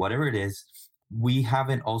 whatever it is, we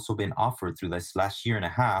haven't also been offered through this last year and a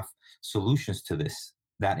half solutions to this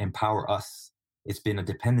that empower us. It's been a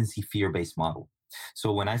dependency fear-based model.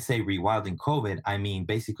 So when I say rewilding COVID, I mean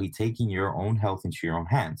basically taking your own health into your own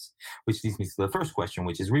hands, which leads me to the first question,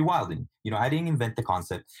 which is rewilding. I didn't invent the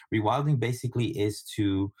concept. Rewilding basically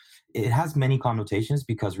it has many connotations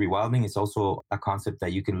because rewilding is also a concept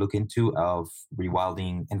that you can look into of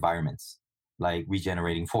rewilding environments, like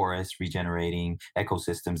regenerating forests, regenerating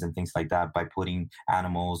ecosystems and things like that by putting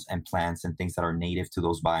animals and plants and things that are native to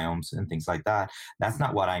those biomes and things like that. That's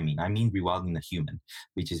not what I mean. I mean rewilding the human,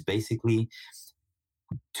 which is basically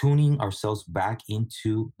tuning ourselves back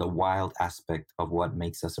into the wild aspect of what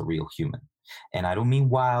makes us a real human. And I don't mean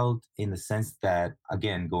wild in the sense that,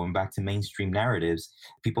 again, going back to mainstream narratives,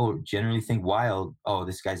 people generally think wild, oh,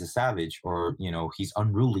 this guy's a savage, or, he's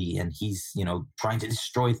unruly and he's, trying to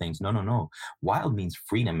destroy things. No. Wild means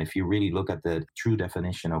freedom if you really look at the true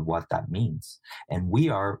definition of what that means. And we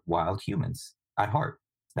are wild humans at heart.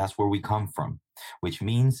 That's where we come from, which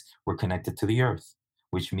means we're connected to the earth,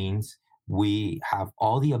 which means we have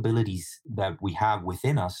all the abilities that we have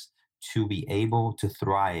within us to be able to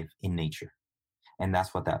thrive in nature. And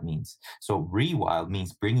that's what that means. So rewild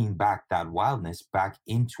means bringing back that wildness back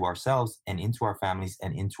into ourselves and into our families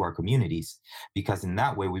and into our communities, because in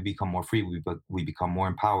that way we become more free, we become more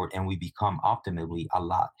empowered, and we become optimally a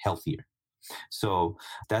lot healthier. So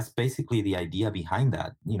that's basically the idea behind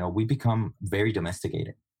that. We become very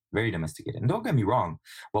domesticated, very domesticated. And don't get me wrong,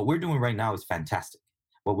 what we're doing right now is fantastic.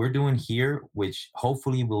 What we're doing here, which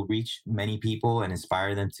hopefully will reach many people and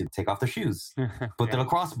inspire them to take off their shoes, put the Yeah.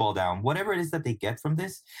 lacrosse ball down, whatever it is that they get from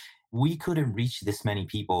this, we couldn't reach this many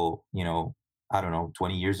people, I don't know,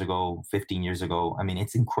 20 years ago, 15 years ago. I mean,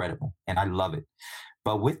 it's incredible and I love it.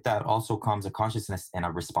 But with that also comes a consciousness and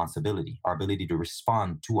a responsibility, our ability to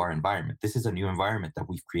respond to our environment. This is a new environment that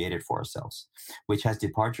we've created for ourselves, which has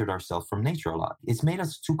departed ourselves from nature a lot. It's made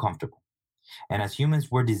us too comfortable. And as humans,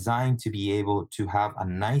 we're designed to be able to have a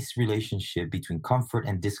nice relationship between comfort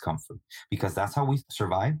and discomfort, because that's how we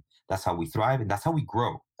survive, that's how we thrive, and that's how we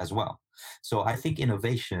grow as well. So I think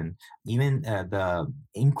innovation, even the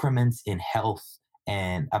increments in health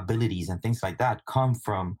and abilities and things like that, come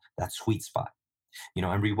from that sweet spot.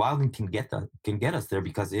 And rewilding can get us there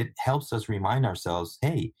because it helps us remind ourselves,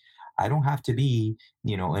 hey, I don't have to be,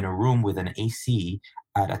 in a room with an AC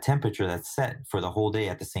at a temperature that's set for the whole day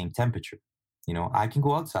at the same temperature. I can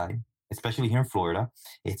go outside, especially here in Florida.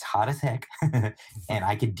 It's hot as heck, and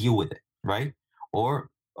I can deal with it, right? Or,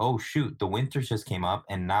 oh shoot, the winter just came up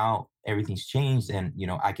and now everything's changed, and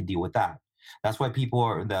I can deal with that. That's why people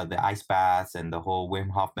are the ice baths and the whole Wim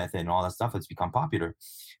Hof method and all that stuff has become popular,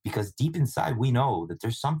 because deep inside we know that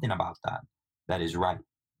there's something about that is right.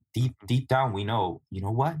 Deep down we know,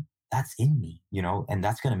 what? That's in me, and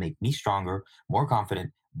that's going to make me stronger, more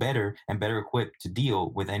confident, better, and better equipped to deal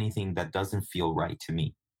with anything that doesn't feel right to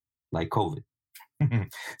me, like COVID.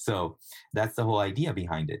 So that's the whole idea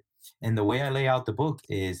behind it. And the way I lay out the book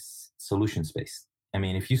is solutions based. I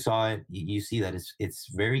mean, if you saw it, you see that it's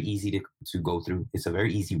very easy to go through. It's a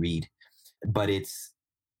very easy read, but it's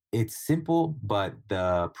simple, but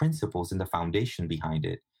the principles and the foundation behind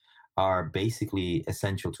it are basically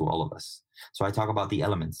essential to all of us. So I talk about the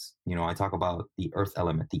elements. I talk about the earth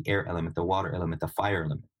element, the air element, the water element, the fire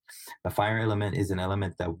element. The fire element is an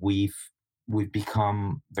element that we've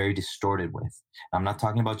become very distorted with. I'm not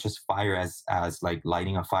talking about just fire as like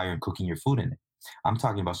lighting a fire and cooking your food in it. I'm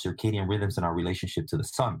talking about circadian rhythms and our relationship to the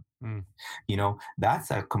sun. Mm. That's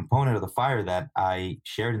a component of the fire that I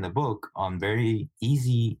shared in the book on very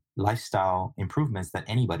easy lifestyle improvements that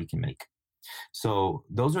anybody can make. So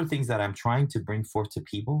those are things that I'm trying to bring forth to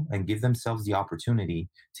people and give themselves the opportunity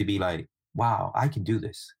to be like, wow, I can do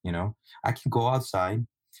this. I can go outside,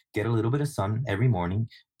 get a little bit of sun every morning,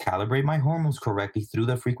 calibrate my hormones correctly through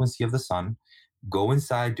the frequency of the sun, go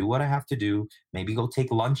inside, do what I have to do, maybe go take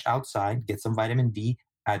lunch outside, get some vitamin D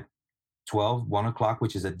at 12, 1 o'clock,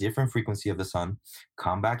 which is a different frequency of the sun,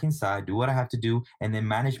 come back inside, do what I have to do, and then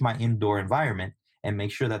manage my indoor environment and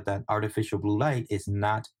make sure that artificial blue light is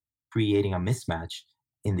not creating a mismatch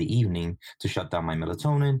in the evening to shut down my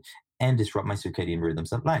melatonin and disrupt my circadian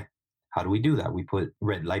rhythms at night. How do we do that? We put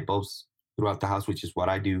red light bulbs throughout the house, which is what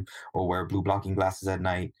I do, or wear blue blocking glasses at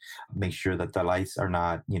night, make sure that the lights are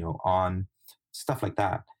not, on, stuff like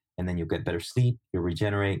that. And then you'll get better sleep, you'll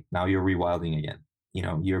regenerate, now you're rewilding again.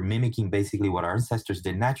 You're mimicking basically what our ancestors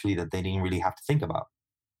did naturally that they didn't really have to think about.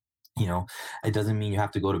 It doesn't mean you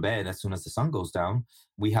have to go to bed as soon as the sun goes down.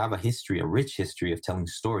 We have a rich history of telling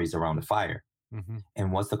stories around a fire. Mm-hmm.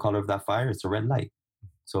 And what's the color of that fire? It's a red light.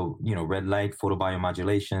 So, red light,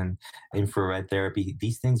 photobiomodulation, infrared therapy,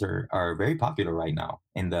 these things are very popular right now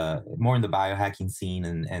more in the biohacking scene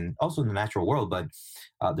and also in the natural world. But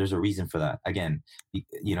there's a reason for that. Again,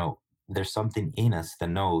 there's something in us that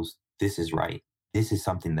knows this is right. This is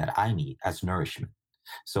something that I need as nourishment.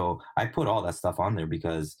 So I put all that stuff on there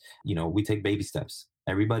because, we take baby steps.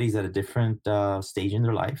 Everybody's at a different stage in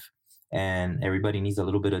their life, and everybody needs a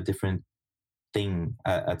little bit of different thing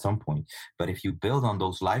at some point. But if you build on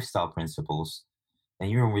those lifestyle principles, then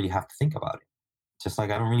you don't really have to think about it. Just like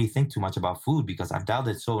I don't really think too much about food because I've dialed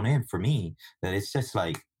it so in for me that it's just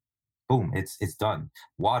like, boom, it's done.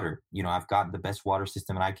 Water, I've got the best water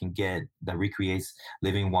system that I can get that recreates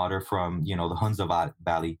living water from, the Hunza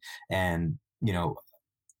Valley. And,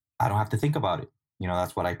 I don't have to think about it.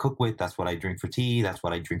 That's what I cook with. That's what I drink for tea. That's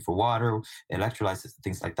what I drink for water, electrolytes,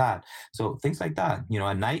 things like that. So things like that,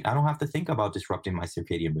 at night, I don't have to think about disrupting my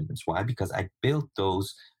circadian rhythms. Why? Because I built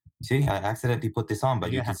those. See, I accidentally put this on,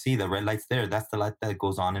 but you can see the red lights there. That's the light that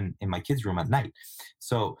goes on in my kids' room at night.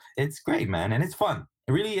 So it's great, man. And it's fun.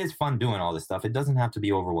 It really is fun doing all this stuff. It doesn't have to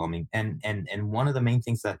be overwhelming. And one of the main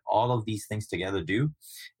things that all of these things together do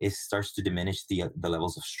is starts to diminish the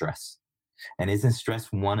levels of stress. And isn't stress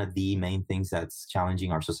one of the main things that's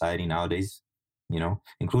challenging our society nowadays,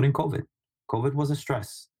 including COVID? COVID was a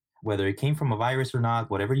stress. Whether it came from a virus or not,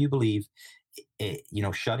 whatever you believe,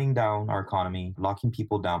 shutting down our economy, locking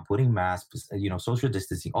people down, putting masks, social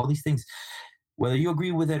distancing, all these things, whether you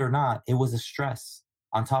agree with it or not, it was a stress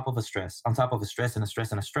on top of a stress, on top of a stress and a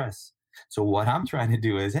stress and a stress. So what I'm trying to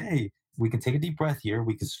do is, hey, we can take a deep breath here.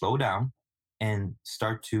 We can slow down and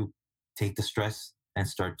start to take the stress and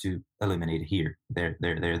start to eliminate it here, there.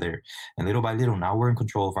 And little by little, now we're in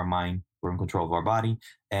control of our mind, we're in control of our body,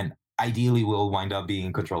 and ideally we'll wind up being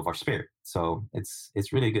in control of our spirit. So it's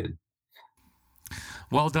really good.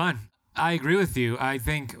 Well done. I agree with you. I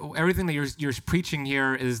think everything that you're preaching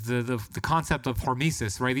here is the concept of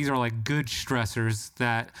hormesis, right? These are like good stressors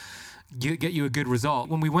that get you a good result.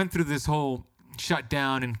 When we went through this whole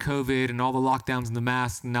shutdown and COVID and all the lockdowns and the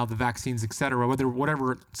masks and now the vaccines, et cetera,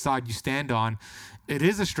 whatever side you stand on, it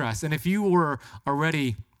is a stress. And if you were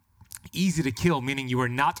already easy to kill, meaning you are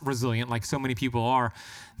not resilient like so many people are,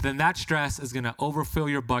 then that stress is going to overfill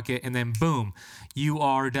your bucket, and then boom, you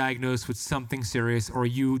are diagnosed with something serious, or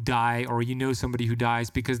you die, or you know somebody who dies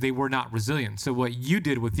because they were not resilient. So what you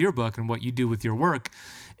did with your book and what you do with your work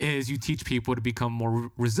is you teach people to become more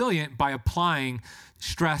resilient by applying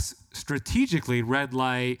stress strategically, red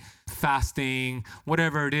light, fasting,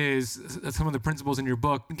 whatever it is, some of the principles in your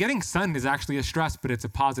book. Getting sun is actually a stress, but it's a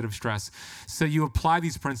positive stress. So you apply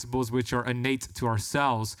these principles, which are innate to our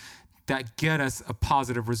cells, that get us a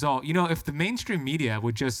positive result. You know, if the mainstream media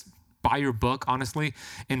would just buy your book, honestly,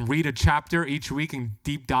 and read a chapter each week and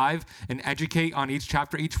deep dive and educate on each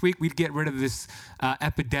chapter each week, we'd get rid of this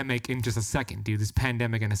epidemic in just a second, dude, this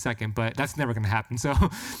pandemic in a second, but that's never going to happen. So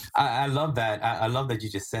I love that. I love that you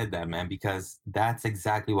just said that, man, because that's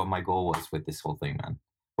exactly what my goal was with this whole thing, man.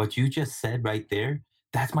 What you just said right there,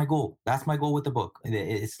 that's my goal. That's my goal with the book.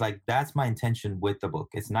 It's like, that's my intention with the book.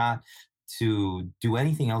 It's not to do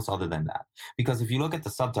anything else other than that. Because if you look at the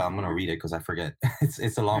subtitle, I'm going to read it because I forget.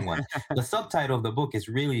 It's a long one. The subtitle of the book is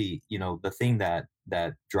really, the thing that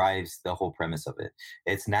drives the whole premise of it.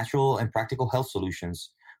 It's natural and practical health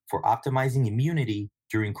solutions for optimizing immunity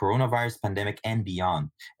during coronavirus pandemic and beyond.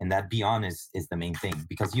 And that beyond is the main thing,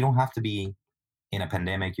 because you don't have to be in a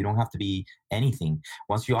pandemic. You don't have to be anything.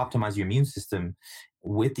 Once you optimize your immune system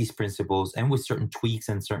with these principles and with certain tweaks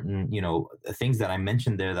and certain, things that I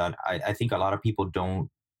mentioned there that I think a lot of people don't,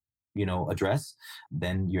 address,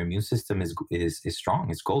 then your immune system is strong.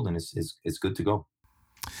 It's golden. It's good to go.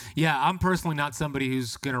 yeah, I'm personally not somebody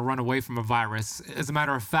who's going to run away from a virus. As a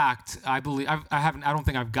matter of fact, I believe I haven't. I don't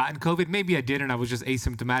think I've gotten COVID. Maybe I did, and I was just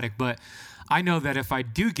asymptomatic. But I know that if I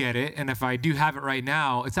do get it, and if I do have it right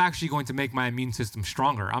now, it's actually going to make my immune system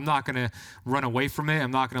stronger. I'm not going to run away from it.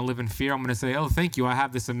 I'm not going to live in fear. I'm going to say, oh, thank you. I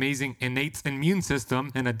have this amazing innate immune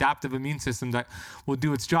system, an adaptive immune system that will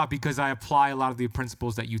do its job because I apply a lot of the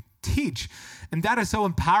principles that you teach. And that is so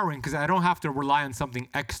empowering because I don't have to rely on something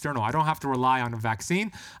external. I don't have to rely on a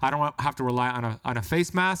vaccine. I don't have to rely on a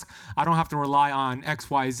face mask. I don't have to rely on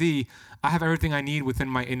XYZ. I have everything I need within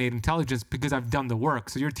my innate intelligence because I've done the work.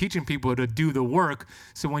 So you're teaching people to do the work.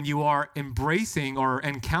 So when you are embracing or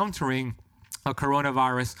encountering a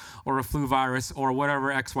coronavirus or a flu virus or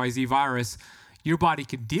whatever XYZ virus, your body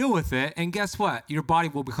can deal with it. And guess what? Your body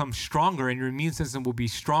will become stronger and your immune system will be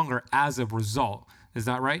stronger as a result. Is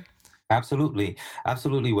that right? Absolutely.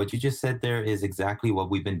 Absolutely. What you just said there is exactly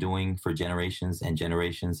what we've been doing for generations and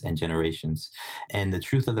generations and generations. And the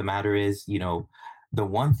truth of the matter is, the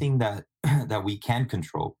one thing that that we can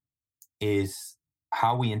control is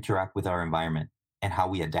how we interact with our environment and how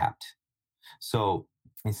we adapt. So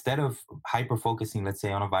instead of hyper focusing, let's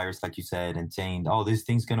say, on a virus, like you said, and saying, oh, this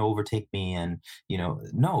thing's going to overtake me, and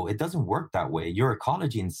no, it doesn't work that way. Your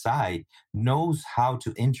ecology inside knows how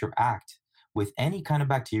to interact with any kind of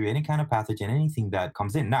bacteria, any kind of pathogen, anything that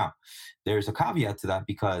comes in. Now, there's a caveat to that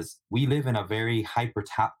because we live in a very hyper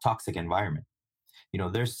toxic environment.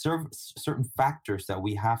 There's certain factors that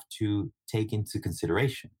we have to take into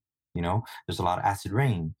consideration. There's a lot of acid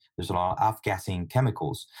rain. There's a lot of off-gassing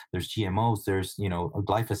chemicals. There's GMOs. There's,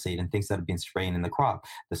 glyphosate and things that have been spraying in the crop.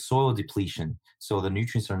 The soil depletion. So the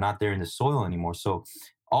nutrients are not there in the soil anymore. So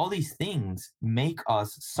all these things make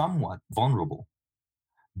us somewhat vulnerable.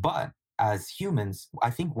 But as humans,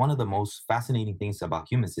 I think one of the most fascinating things about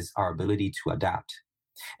humans is our ability to adapt.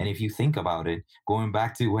 And if you think about it, going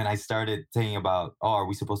back to when I started saying about, oh, are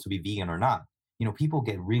we supposed to be vegan or not? People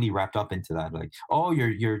get really wrapped up into that. Like, oh,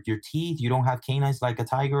 your teeth, you don't have canines like a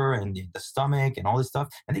tiger, and the stomach and all this stuff.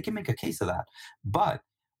 And they can make a case of that. But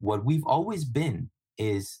what we've always been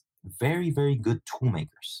is very, very good tool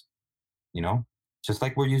makers. Just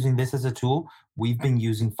like we're using this as a tool, we've been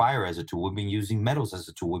using fire as a tool. We've been using metals as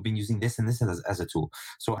a tool. We've been using this and this as a tool.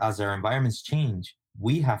 So as our environments change,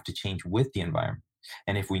 we have to change with the environment.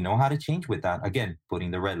 And if we know how to change with that, again,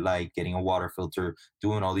 putting the red light, getting a water filter,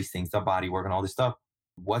 doing all these things, the body work and all this stuff,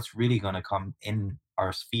 what's really going to come in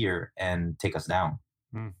our sphere and take us down?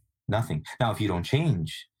 Mm. Nothing. Now, if you don't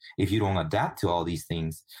change, if you don't adapt to all these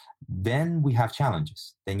things, then we have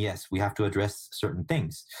challenges. Then yes, we have to address certain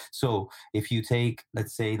things. So if you take,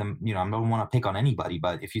 let's say, I don't want to pick on anybody,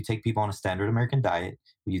 but if you take people on a standard American diet,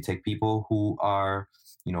 you take people who are,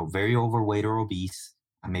 very overweight or obese,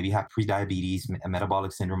 maybe have prediabetes,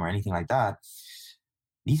 metabolic syndrome, or anything like that,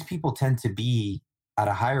 these people tend to be at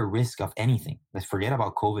a higher risk of anything. Let's forget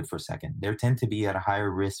about COVID for a second. They tend to be at a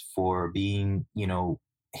higher risk for being,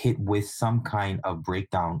 hit with some kind of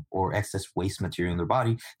breakdown or excess waste material in their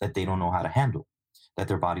body that they don't know how to handle, that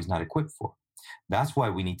their body's not equipped for. That's why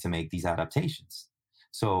we need to make these adaptations.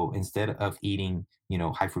 So instead of eating,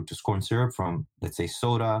 high fructose corn syrup from, let's say,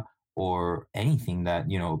 soda or anything that,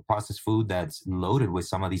 processed food that's loaded with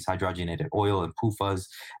some of these hydrogenated oil and PUFAs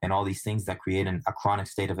and all these things that create a chronic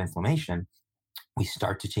state of inflammation, we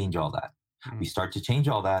start to change all that. We start to change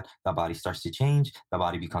all that. The body starts to change. The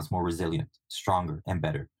body becomes more resilient, stronger, and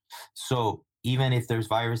better. So even if there's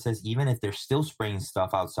viruses, even if they're still spraying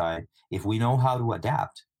stuff outside, if we know how to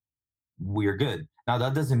adapt, we're good. Now,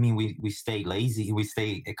 that doesn't mean we stay lazy, we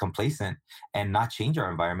stay complacent and not change our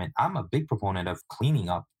environment. I'm a big proponent of cleaning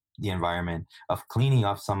up the environment, of cleaning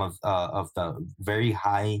up some of the very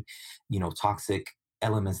high, toxic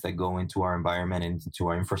elements that go into our environment and into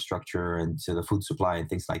our infrastructure and to the food supply and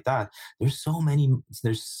things like that. There's so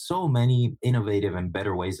many innovative and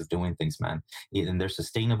better ways of doing things, man. And they're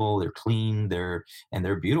sustainable, they're clean, they're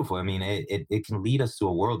beautiful. I mean, it can lead us to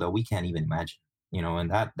a world that we can't even imagine, and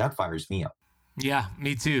that fires me up. Yeah,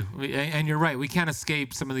 me too. And you're right. We can't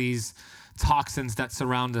escape some of these toxins that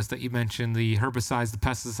surround us that you mentioned, the herbicides, the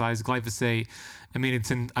pesticides, glyphosate. I mean,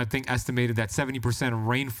 it's I think estimated that 70% of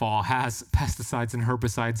rainfall has pesticides and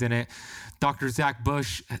herbicides in it. Dr. Zach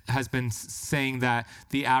Bush has been saying that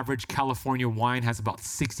the average California wine has about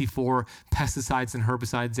 64 pesticides and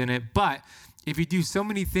herbicides in it. But if you do so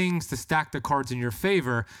many things to stack the cards in your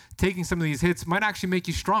favor, taking some of these hits might actually make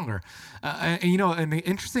you stronger. And an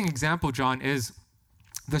interesting example, John, is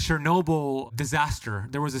the Chernobyl disaster.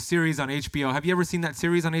 There was a series on HBO. Have you ever seen that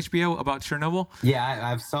series on HBO about Chernobyl?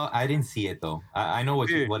 Yeah, I didn't see it though. I know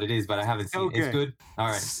what it is, but I haven't seen it. It's good. All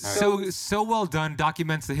right. So well done.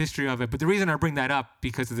 Documents the history of it. But the reason I bring that up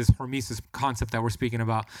because of this hormesis concept that we're speaking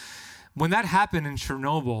about. When that happened in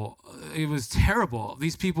Chernobyl, it was terrible.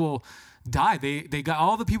 These people died. They got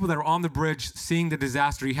all the people that are on the bridge seeing the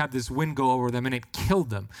disaster. You had this wind go over them and it killed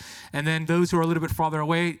them. And then those who are a little bit farther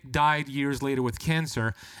away died years later with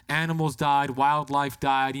cancer. Animals died, wildlife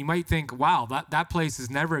died. You might think, wow, that place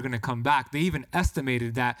is never going to come back. They even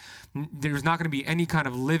estimated that there's not going to be any kind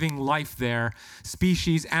of living life there,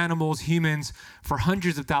 species, animals, humans, for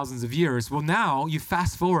hundreds of thousands of years. Well, now you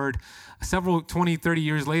fast forward several 20, 30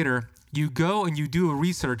 years later, you go and you do a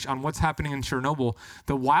research on what's happening in Chernobyl.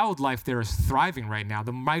 The wildlife there is thriving right now.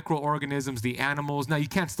 The microorganisms, the animals. Now, you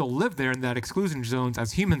can't still live there in that exclusion zones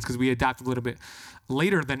as humans because we adapt a little bit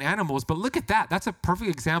later than animals. But look at that. That's a perfect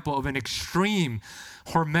example of an extreme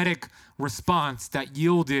hormetic response that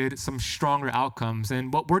yielded some stronger outcomes.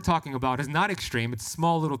 And what we're talking about is not extreme. It's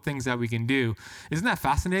small little things that we can do. Isn't that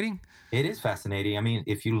fascinating? It is fascinating. I mean,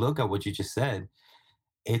 if you look at what you just said,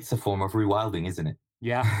 it's a form of rewilding, isn't it?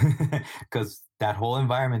 Yeah. Because that whole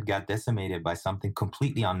environment got decimated by something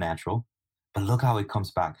completely unnatural. But look how it comes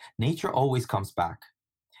back. Nature always comes back.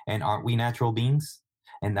 And aren't we natural beings?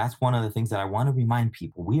 And that's one of the things that I want to remind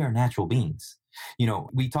people. We are natural beings.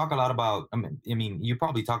 We talk a lot about, I mean, you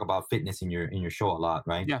probably talk about fitness in your show a lot,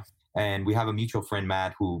 right? Yeah. And we have a mutual friend,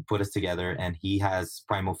 Matt, who put us together, and he has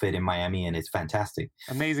Primal Fit in Miami, and it's fantastic.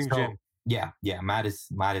 Amazing gym. Yeah. Matt is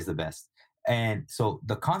the best. And so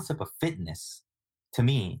the concept of fitness, to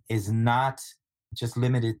me, is not just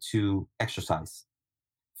limited to exercise.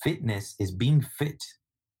 Fitness is being fit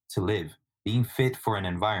to live, being fit for an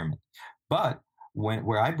environment. But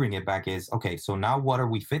where I bring it back is, okay, so now what are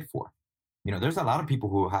we fit for? There's a lot of people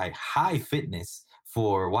who are high fitness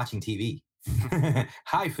for watching TV,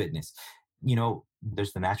 high fitness.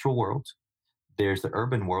 There's the natural world. There's the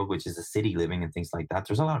urban world, which is the city living and things like that.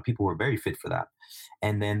 There's a lot of people who are very fit for that.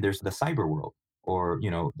 And then there's the cyber world or,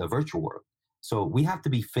 the virtual world. So we have to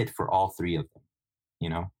be fit for all three of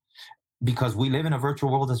them, because we live in a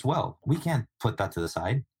virtual world as well. We can't put that to the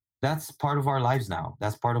side. That's part of our lives now.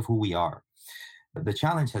 That's part of who we are. The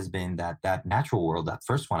challenge has been that natural world, that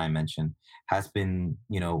first one I mentioned, has been,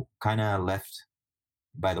 kind of left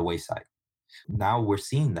by the wayside. Now we're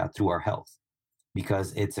seeing that through our health,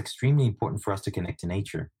 because it's extremely important for us to connect to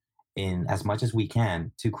nature in as much as we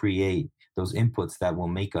can to create those inputs that will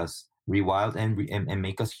make us rewild and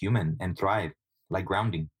make us human and thrive, like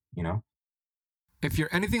grounding, you know? If you're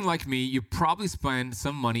anything like me, you probably spend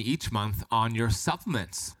some money each month on your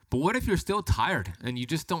supplements. But what if you're still tired and you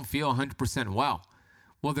just don't feel 100% well?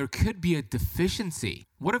 Well, there could be a deficiency.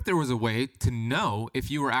 What if there was a way to know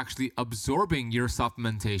if you were actually absorbing your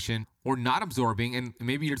supplementation or not absorbing, and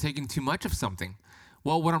maybe you're taking too much of something?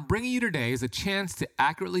 Well, what I'm bringing you today is a chance to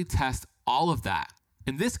accurately test all of that.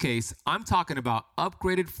 In this case, I'm talking about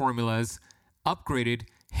upgraded formulas, upgraded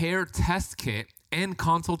hair test kit, and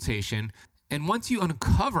consultation. And once you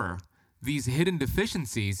uncover these hidden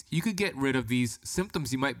deficiencies, you could get rid of these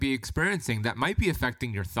symptoms you might be experiencing that might be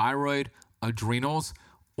affecting your thyroid, adrenals,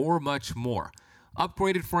 or much more.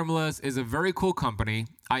 Upgraded Formulas is a very cool company.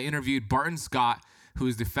 I interviewed Barton Schott, who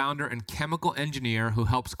is the founder and chemical engineer who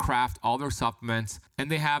helps craft all their supplements. And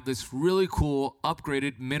they have this really cool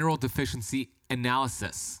upgraded mineral deficiency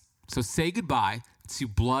analysis. So say goodbye to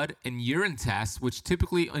blood and urine tests, which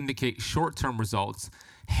typically indicate short-term results.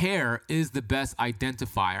 Hair is the best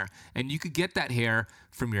identifier, and you could get that hair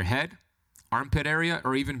from your head, armpit area,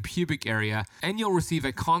 or even pubic area, and you'll receive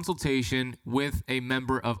a consultation with a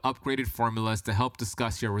member of Upgraded Formulas to help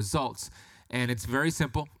discuss your results. And it's very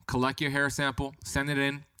simple. Collect your hair sample, send it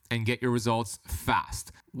in, and get your results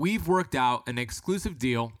fast. We've worked out an exclusive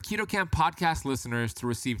deal, Keto Camp podcast listeners, to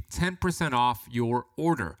receive 10% off your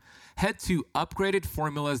order. Head to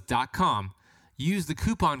upgradedformulas.com. Use the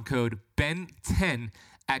coupon code BEN10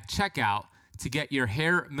 at checkout to get your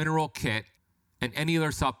hair mineral kit and any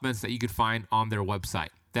other supplements that you could find on their website.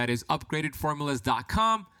 That is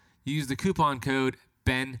upgradedformulas.com. Use the coupon code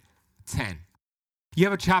BEN10. You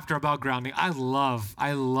have a chapter about grounding. I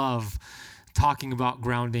love talking about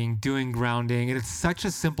grounding, doing grounding. And it's such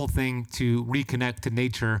a simple thing to reconnect to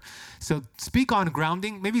nature. So speak on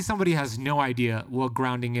grounding. Maybe somebody has no idea what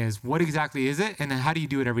grounding is. What exactly is it? And how do you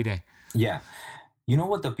do it every day? Yeah. You know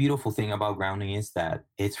what the beautiful thing about grounding is? That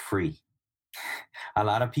it's free. A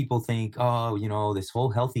lot of people think, oh, this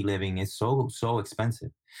whole healthy living is so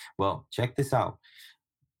expensive. Well, check this out.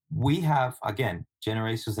 We have, again,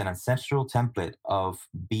 generations an ancestral template of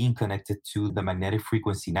being connected to the magnetic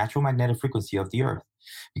frequency, natural magnetic frequency of the earth,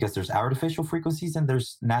 because there's artificial frequencies and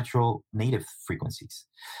there's natural native frequencies.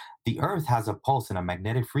 The earth has a pulse and a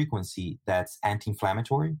magnetic frequency that's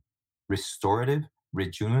anti-inflammatory, restorative,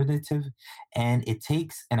 regenerative, and it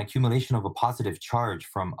takes an accumulation of a positive charge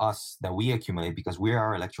from us that we accumulate because we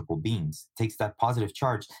are electrical beings. It takes that positive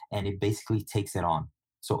charge and it basically takes it on.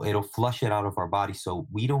 So it'll flush it out of our body so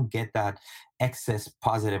we don't get that excess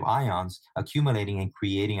positive ions accumulating and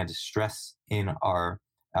creating a distress in our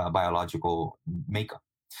biological makeup.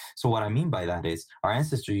 So what I mean by that is our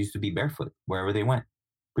ancestors used to be barefoot wherever they went,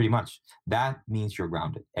 pretty much. That means you're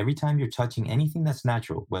grounded. Every time you're touching anything that's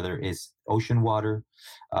natural, whether it's ocean water,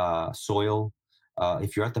 soil,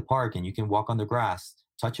 if you're at the park and you can walk on the grass,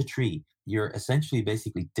 touch a tree, you're essentially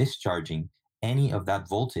basically discharging any of that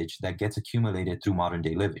voltage that gets accumulated through modern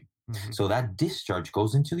day living. Mm-hmm. So that discharge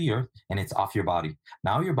goes into the earth and it's off your body.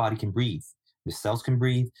 Now your body can breathe. The cells can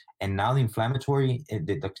breathe. And now the inflammatory,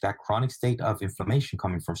 that chronic state of inflammation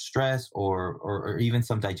coming from stress or even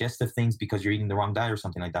some digestive things because you're eating the wrong diet or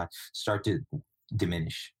something like that, start to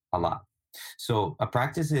diminish a lot. So a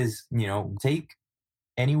practice is, take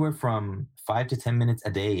anywhere from 5 to 10 minutes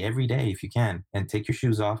a day, every day, if you can, and take your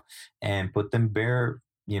shoes off and put them bare,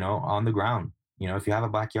 on the ground. If you have a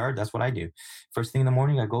backyard, that's what I do. First thing in the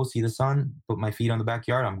morning, I go see the sun, put my feet on the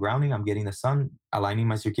backyard. I'm grounding, I'm getting the sun, aligning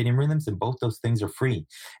my circadian rhythms, and both those things are free.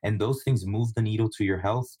 And those things move the needle to your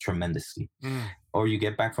health tremendously. Or you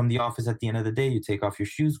get back from the office at the end of the day, you take off your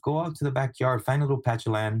shoes, go out to the backyard, find a little patch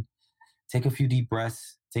of land, take a few deep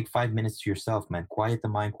breaths, take 5 minutes to yourself, man. Quiet the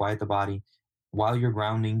mind, quiet the body while you're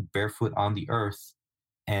grounding barefoot on the earth,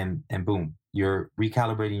 and boom, you're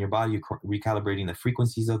recalibrating your body, you're recalibrating the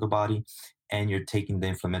frequencies of the body, and you're taking the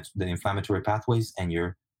inflammatory pathways and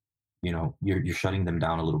you're shutting them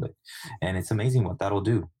down a little bit. And it's amazing what that'll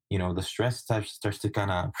do. The stress starts to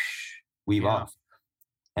kind of weave off.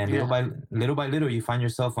 And little by little, you find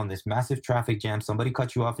yourself on this massive traffic jam. Somebody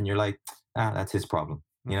cut you off and you're like, that's his problem.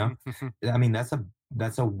 I mean,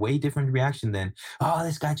 that's a way different reaction than, oh,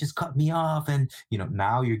 this guy just cut me off. And,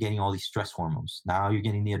 now you're getting all these stress hormones. Now you're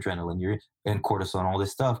getting the adrenaline, and cortisol and all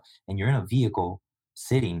this stuff. And you're in a vehicle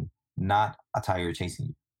sitting, not a tiger chasing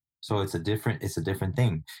you. So it's a different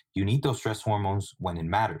thing. You need those stress hormones when it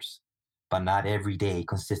matters, but not every day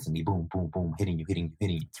consistently, boom, boom, boom, hitting you.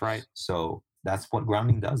 That's right. So that's what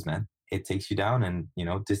grounding does, man. It takes you down and,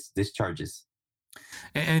 discharges.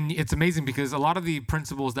 And it's amazing because a lot of the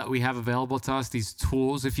principles that we have available to us, these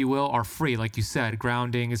tools, if you will, are free. Like you said,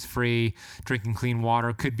 grounding is free, drinking clean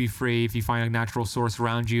water could be free if you find a natural source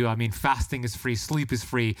around you. I mean, fasting is free, sleep is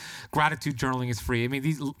free, gratitude journaling is free. I mean,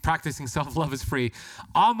 these practicing self-love is free.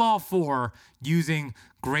 I'm all for using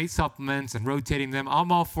great supplements and rotating them.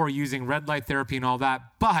 I'm all for using red light therapy and all that,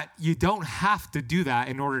 but you don't have to do that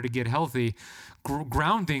in order to get healthy.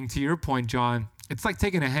 Grounding, to your point, John, it's like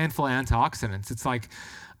taking a handful of antioxidants. It's like,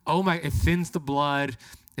 oh my, it thins the blood.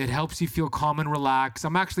 It helps you feel calm and relaxed.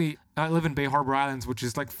 I live in Bay Harbor Islands, which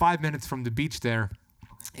is like 5 minutes from the beach there.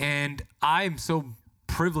 And I'm so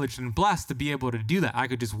privileged and blessed to be able to do that. I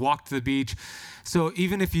could just walk to the beach. So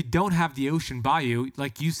even if you don't have the ocean by you,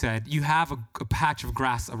 like you said, you have a patch of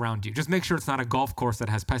grass around you. Just make sure it's not a golf course that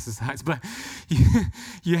has pesticides, but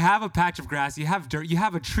you have a patch of grass, you have dirt, you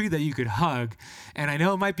have a tree that you could hug. And I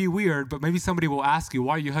know it might be weird, but maybe somebody will ask you,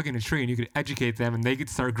 why are you hugging a tree? And you could educate them and they could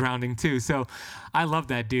start grounding too. So I love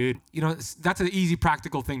that, dude. You know, that's an easy,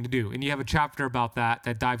 practical thing to do. And you have a chapter about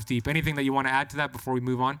that dives deep. Anything that you want to add to that before we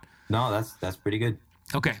move on? No, that's pretty good.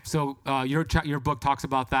 Okay, so your book talks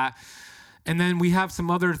about that. And then we have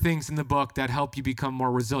some other things in the book that help you become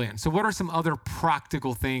more resilient. So what are some other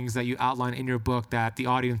practical things that you outline in your book that the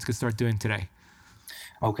audience could start doing today?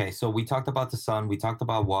 Okay, so we talked about the sun, we talked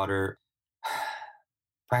about water,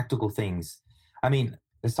 practical things. I mean,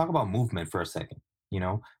 let's talk about movement for a second.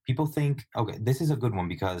 People think, okay, this is a good one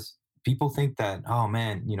because people think that, oh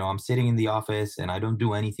man, I'm sitting in the office and I don't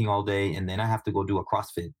do anything all day and then I have to go do a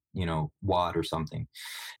CrossFit, WOD or something.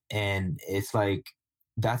 And it's like,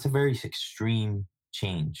 that's a very extreme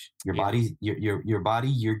change. Your Yeah. body, your body,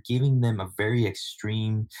 you're giving them a very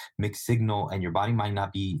extreme mixed signal, and your body might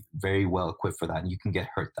not be very well equipped for that, and you can get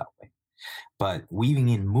hurt that way. But weaving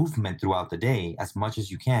in movement throughout the day as much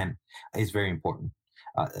as you can is very important.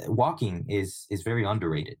 Walking is very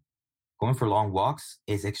underrated. Going for long walks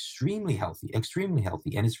is extremely healthy,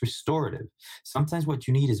 and it's restorative. Sometimes what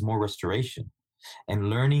you need is more restoration, and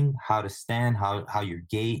learning how to stand, how your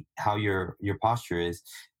gait, how your posture is.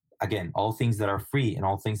 Again, all things that are free and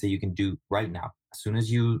all things that you can do right now. As soon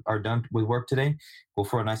as you are done with work today, go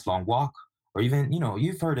for a nice long walk, or even,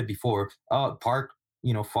 you've heard it before, park,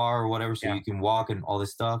 far or whatever, so Yeah. you can walk and all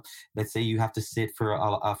this stuff. Let's say you have to sit for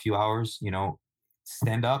a few hours,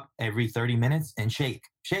 stand up every 30 minutes and shake,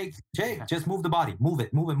 just move the body, move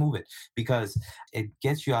it, because it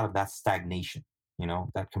gets you out of that stagnation,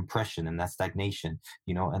 that compression and that stagnation,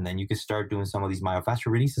 and then you can start doing some of these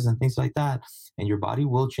myofascial releases and things like that, and your body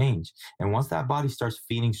will change. And once that body starts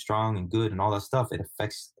feeling strong and good and all that stuff, it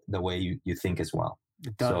affects the way you think as well.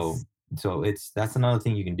 It does. So that's another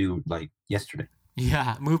thing you can do like yesterday.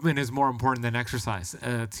 Yeah, movement is more important than exercise,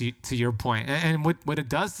 to your point. And what it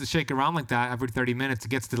does to shake around like that every 30 minutes, it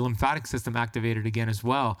gets the lymphatic system activated again as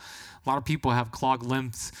well. A lot of people have clogged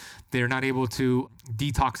lymphs. They're not able to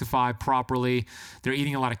detoxify properly. They're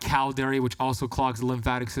eating a lot of cow dairy, which also clogs the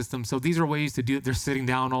lymphatic system. So these are ways to do it. They're sitting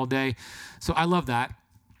down all day. So I love that.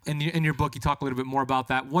 In your book, you talk a little bit more about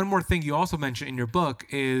that. One more thing you also mention in your book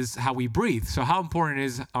is how we breathe. So how important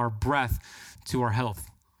is our breath to our health?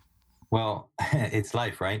 Well, it's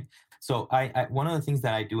life, right? So I one of the things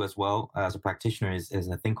that I do as well as a practitioner is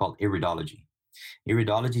a thing called iridology.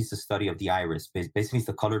 Iridology is the study of the iris. Basically, it's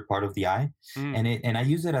the colored part of the eye, and I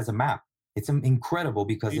use it as a map. It's incredible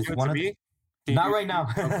because it's one of the, not right now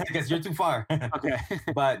because you're too far. Okay.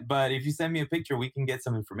 but if you send me a picture, we can get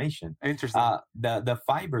some information. Interesting. The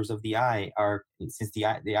fibers of the eye are, since the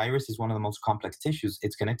iris is one of the most complex tissues,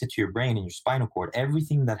 it's connected to your brain and your spinal cord.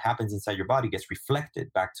 Everything that happens inside your body gets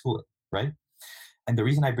reflected back to it, right? And the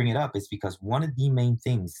reason I bring it up is because one of the main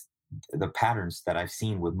things, the patterns that I've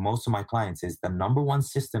seen with most of my clients, is the number one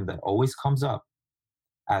system that always comes up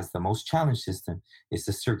as the most challenged system is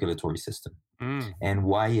the circulatory system. And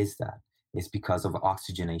why is that? It's because of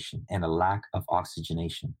oxygenation and a lack of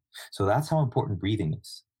oxygenation. So that's how important breathing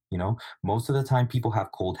is. Most of the time people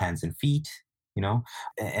have cold hands and feet,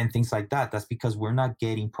 and things like that. That's because we're not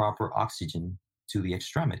getting proper oxygen to the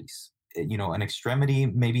extremities. An extremity,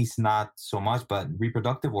 maybe it's not so much, but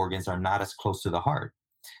reproductive organs are not as close to the heart.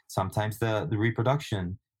 Sometimes the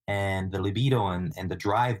reproduction and the libido and the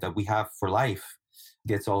drive that we have for life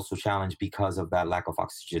gets also challenged because of that lack of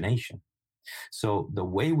oxygenation. So the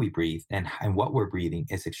way we breathe and what we're breathing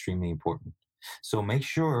is extremely important. So make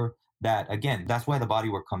sure that, again, that's why the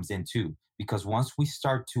bodywork comes in too. Because once we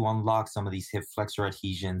start to unlock some of these hip flexor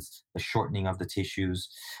adhesions, the shortening of the tissues,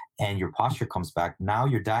 and your posture comes back, now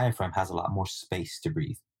your diaphragm has a lot more space to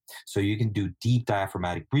breathe. So you can do deep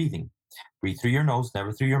diaphragmatic breathing. Breathe through your nose,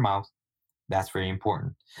 never through your mouth. That's very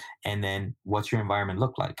important. And then what's your environment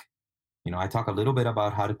look like? I talk a little bit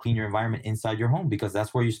about how to clean your environment inside your home because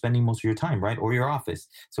that's where you're spending most of your time, right? Or your office.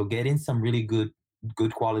 So get in some really good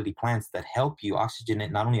quality plants that help you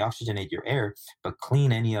oxygenate, not only oxygenate your air, but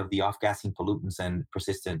clean any of the off-gassing pollutants and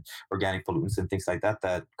persistent organic pollutants and things like that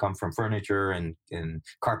that come from furniture and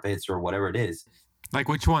carpets or whatever it is. Like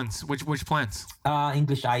which ones? Which plants?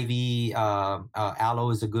 English ivy,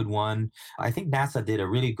 aloe is a good one. I think NASA did a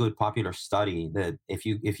really good popular study that if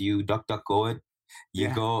you DuckDuckGo it,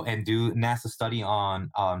 you go and do NASA study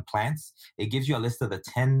on plants. It gives you a list of the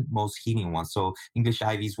 10 most healing ones. So English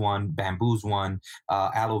ivy's one, bamboo's one,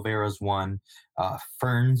 aloe vera's one,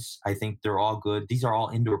 ferns. I think they're all good. These are all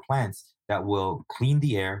indoor plants that will clean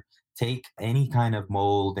the air, take any kind of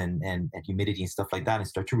mold and humidity and stuff like that and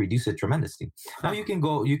start to reduce it tremendously. Now you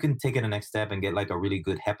can take it a next step and get like a really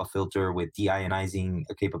good HEPA filter with deionizing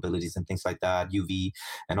capabilities and things like that, UV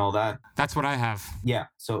and all that. That's what I have. Yeah.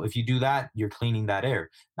 So if you do that, you're cleaning that air.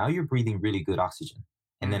 Now you're breathing really good oxygen.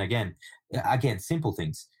 And then again, simple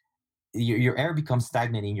things. Your air becomes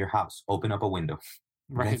stagnant in your house. Open up a window.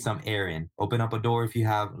 Right. Get some air in. Open up a door if you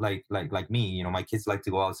have like me. My kids like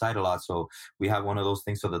to go outside a lot, so we have one of those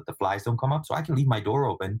things so that the flies don't come up. So I can leave my door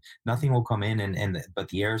open. Nothing will come in, but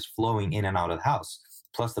the air is flowing in and out of the house.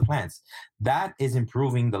 Plus the plants. That is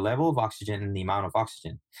improving the level of oxygen and the amount of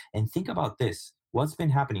oxygen. And think about this. What's been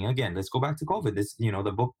happening? Again, let's go back to COVID.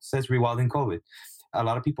 The book says Rewilding COVID. A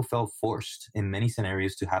lot of people felt forced in many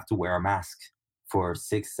scenarios to have to wear a mask for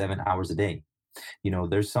 6-7 hours a day.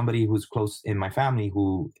 There's somebody who's close in my family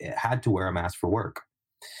who had to wear a mask for work.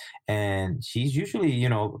 And she's usually,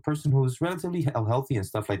 a person who's relatively healthy and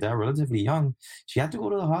stuff like that, relatively young. She had to go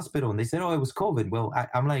to the hospital and they said, oh, it was COVID. Well,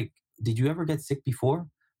 I'm like, did you ever get sick before?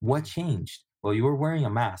 What changed? Well, you were wearing a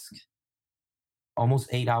mask almost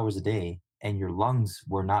 8 hours a day and your lungs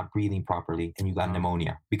were not breathing properly and you got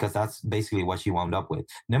pneumonia, because that's basically what she wound up with.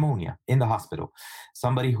 Pneumonia in the hospital.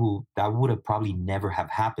 Somebody who that would have probably never have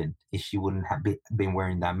happened if she wouldn't have been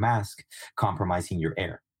wearing that mask, compromising your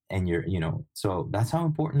air and so that's how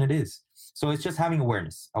important it is. So it's just having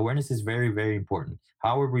awareness. Awareness is very, very important.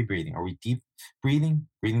 How are we breathing? Are we deep breathing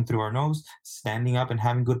through our nose, standing up and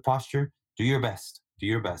having good posture? Do your best,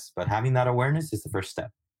 but having that awareness is the first step.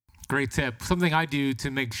 Great tip. Something I do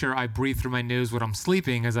to make sure I breathe through my nose when I'm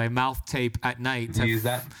sleeping is I mouth tape at night. Do you use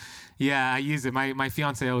that? Yeah, I use it. My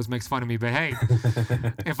fiance always makes fun of me, but hey,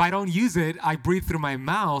 if I don't use it, I breathe through my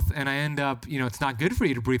mouth and I end up, it's not good for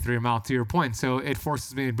you to breathe through your mouth, to your point. So it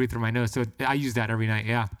forces me to breathe through my nose. So I use that every night.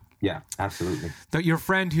 Yeah. Yeah, absolutely. Your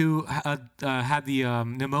friend who had the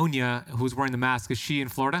pneumonia, who's wearing the mask, is she in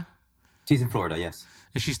Florida? She's in Florida, yes.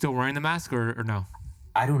 Is she still wearing the mask or no?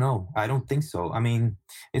 I don't know. I don't think so. I mean,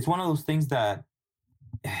 it's one of those things that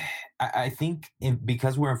I think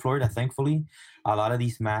because we're in Florida, thankfully, a lot of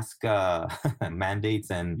these mask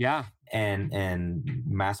mandates and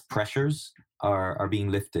mask pressures are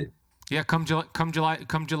being lifted. Yeah, come July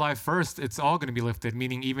 1st, it's all going to be lifted.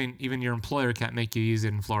 Meaning even your employer can't make you use it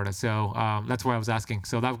in Florida. So that's why I was asking.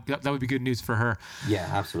 So that would be good news for her. Yeah,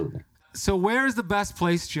 absolutely. So where is the best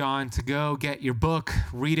place, John, to go get your book,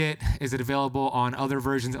 read it? Is it available on other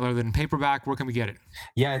versions other than paperback? Where can we get it?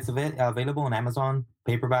 Yeah, it's available on Amazon,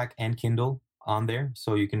 paperback and Kindle on there.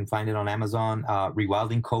 So you can find it on Amazon.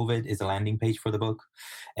 Rewilding COVID is a landing page for the book.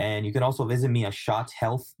 And you can also visit me at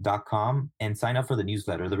schotthealth.com and sign up for the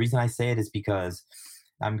newsletter. The reason I say it is because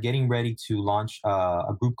I'm getting ready to launch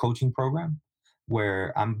a group coaching program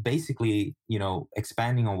where I'm basically,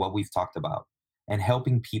 expanding on what we've talked about and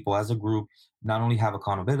helping people as a group not only have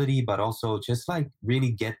accountability, but also just like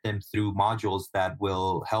really get them through modules that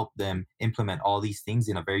will help them implement all these things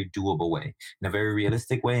in a very doable way, in a very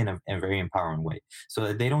realistic way, and a very empowering way, so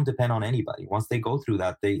that they don't depend on anybody. Once they go through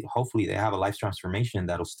that, hopefully they have a life transformation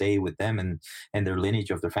that'll stay with them and their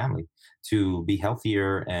lineage of their family to be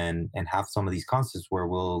healthier and have some of these concepts where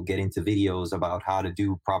we'll get into videos about how to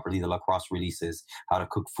do properly the lacrosse releases, how to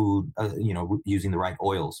cook food, using the right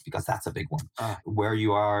oils, because that's a big one. Where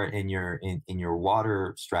you are in your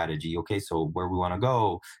water strategy. Okay, so where we want to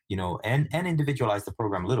go, and individualize the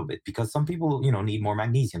program a little bit, because some people, need more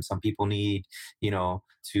magnesium. Some people need,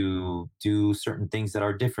 to do certain things that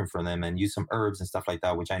are different for them and use some herbs and stuff like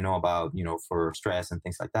that, which I know about, for stress and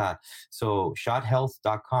things like that. So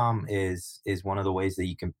schotthealth.com is one of the ways that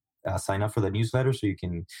you can sign up for the newsletter so you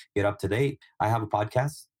can get up to date. I have a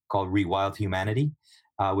podcast called Rewild Humanity,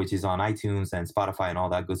 which is on iTunes and Spotify and all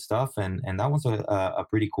that good stuff. And that one's a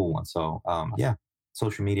pretty cool one. So,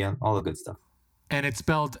 social media, all the good stuff. And it's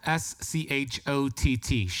spelled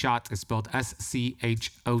S-C-H-O-T-T. Schott is spelled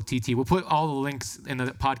S-C-H-O-T-T. We'll put all the links in the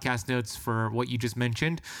podcast notes for what you just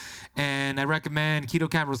mentioned. And I recommend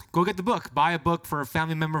Keto Campers, go get the book. Buy a book for a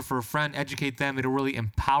family member, for a friend, educate them. It'll really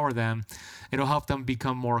empower them. It'll help them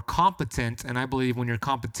become more competent. And I believe when you're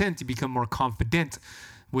competent, you become more confident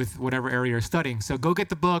with whatever area you're studying. So go get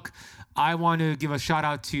the book. I want to give a shout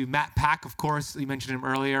out to Matt Pack, of course. You mentioned him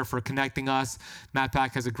earlier, for connecting us. Matt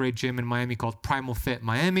Pack has a great gym in Miami called Primal Fit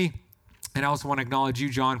Miami. And I also want to acknowledge you,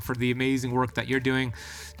 John, for the amazing work that you're doing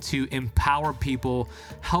to empower people,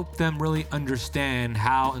 help them really understand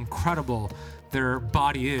how incredible their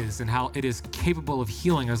body is and how it is capable of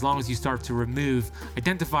healing as long as you start to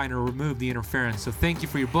identify and remove the interference. So thank you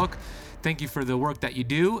for your book. Thank you for the work that you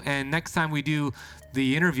do. And next time we do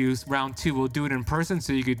the interviews, round 2, we'll do it in person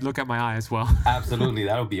so you could look at my eye as well. Absolutely.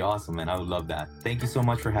 That would be awesome, man. I would love that. Thank you so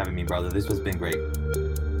much for having me, brother. This has been great.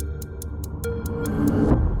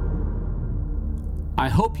 I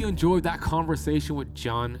hope you enjoyed that conversation with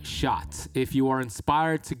John Schott. If you are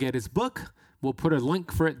inspired to get his book, we'll put a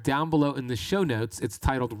link for it down below in the show notes. It's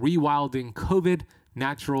titled Rewilding COVID,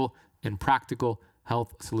 Natural and Practical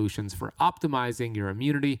Health Solutions for Optimizing Your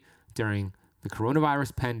Immunity During the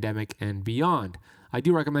Coronavirus Pandemic and Beyond. I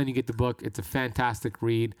do recommend you get the book. It's a fantastic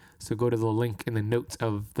read. So go to the link in the notes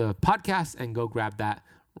of the podcast and go grab that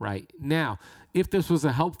right now. If this was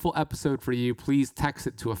a helpful episode for you, please text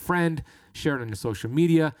it to a friend, share it on your social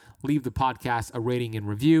media, leave the podcast a rating and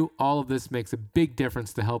review. All of this makes a big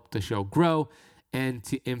difference to help the show grow and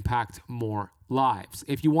to impact more lives.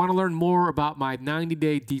 If you want to learn more about my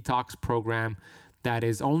 90-day detox program, that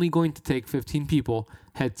is only going to take 15 people,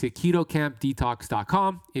 head to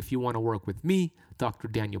ketocampdetox.com. If you want to work with me, Dr.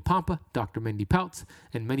 Daniel Pompa, Dr. Mindy Peltz,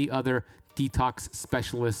 and many other detox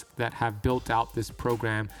specialists that have built out this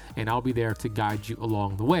program, and I'll be there to guide you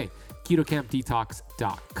along the way.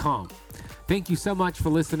 ketocampdetox.com. Thank you so much for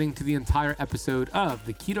listening to the entire episode of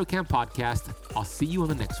the Keto Camp Podcast. I'll see you on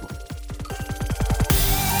the next one.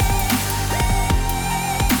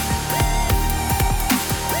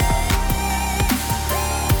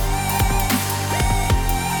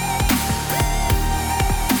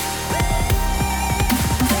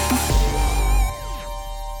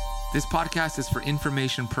 This podcast is for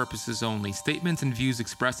information purposes only. Statements and views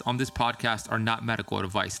expressed on this podcast are not medical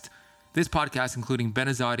advice. This podcast, including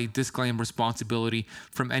Benazati, disclaim responsibility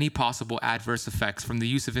from any possible adverse effects from the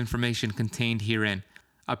use of information contained herein.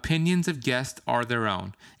 Opinions of guests are their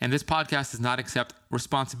own, and this podcast does not accept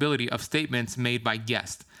responsibility of statements made by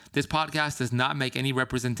guests. This podcast does not make any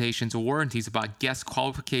representations or warranties about guest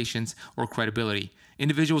qualifications or credibility.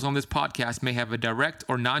 Individuals on this podcast may have a direct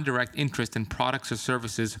or non-direct interest in products or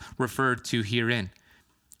services referred to herein.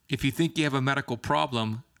 If you think you have a medical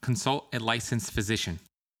problem, consult a licensed physician.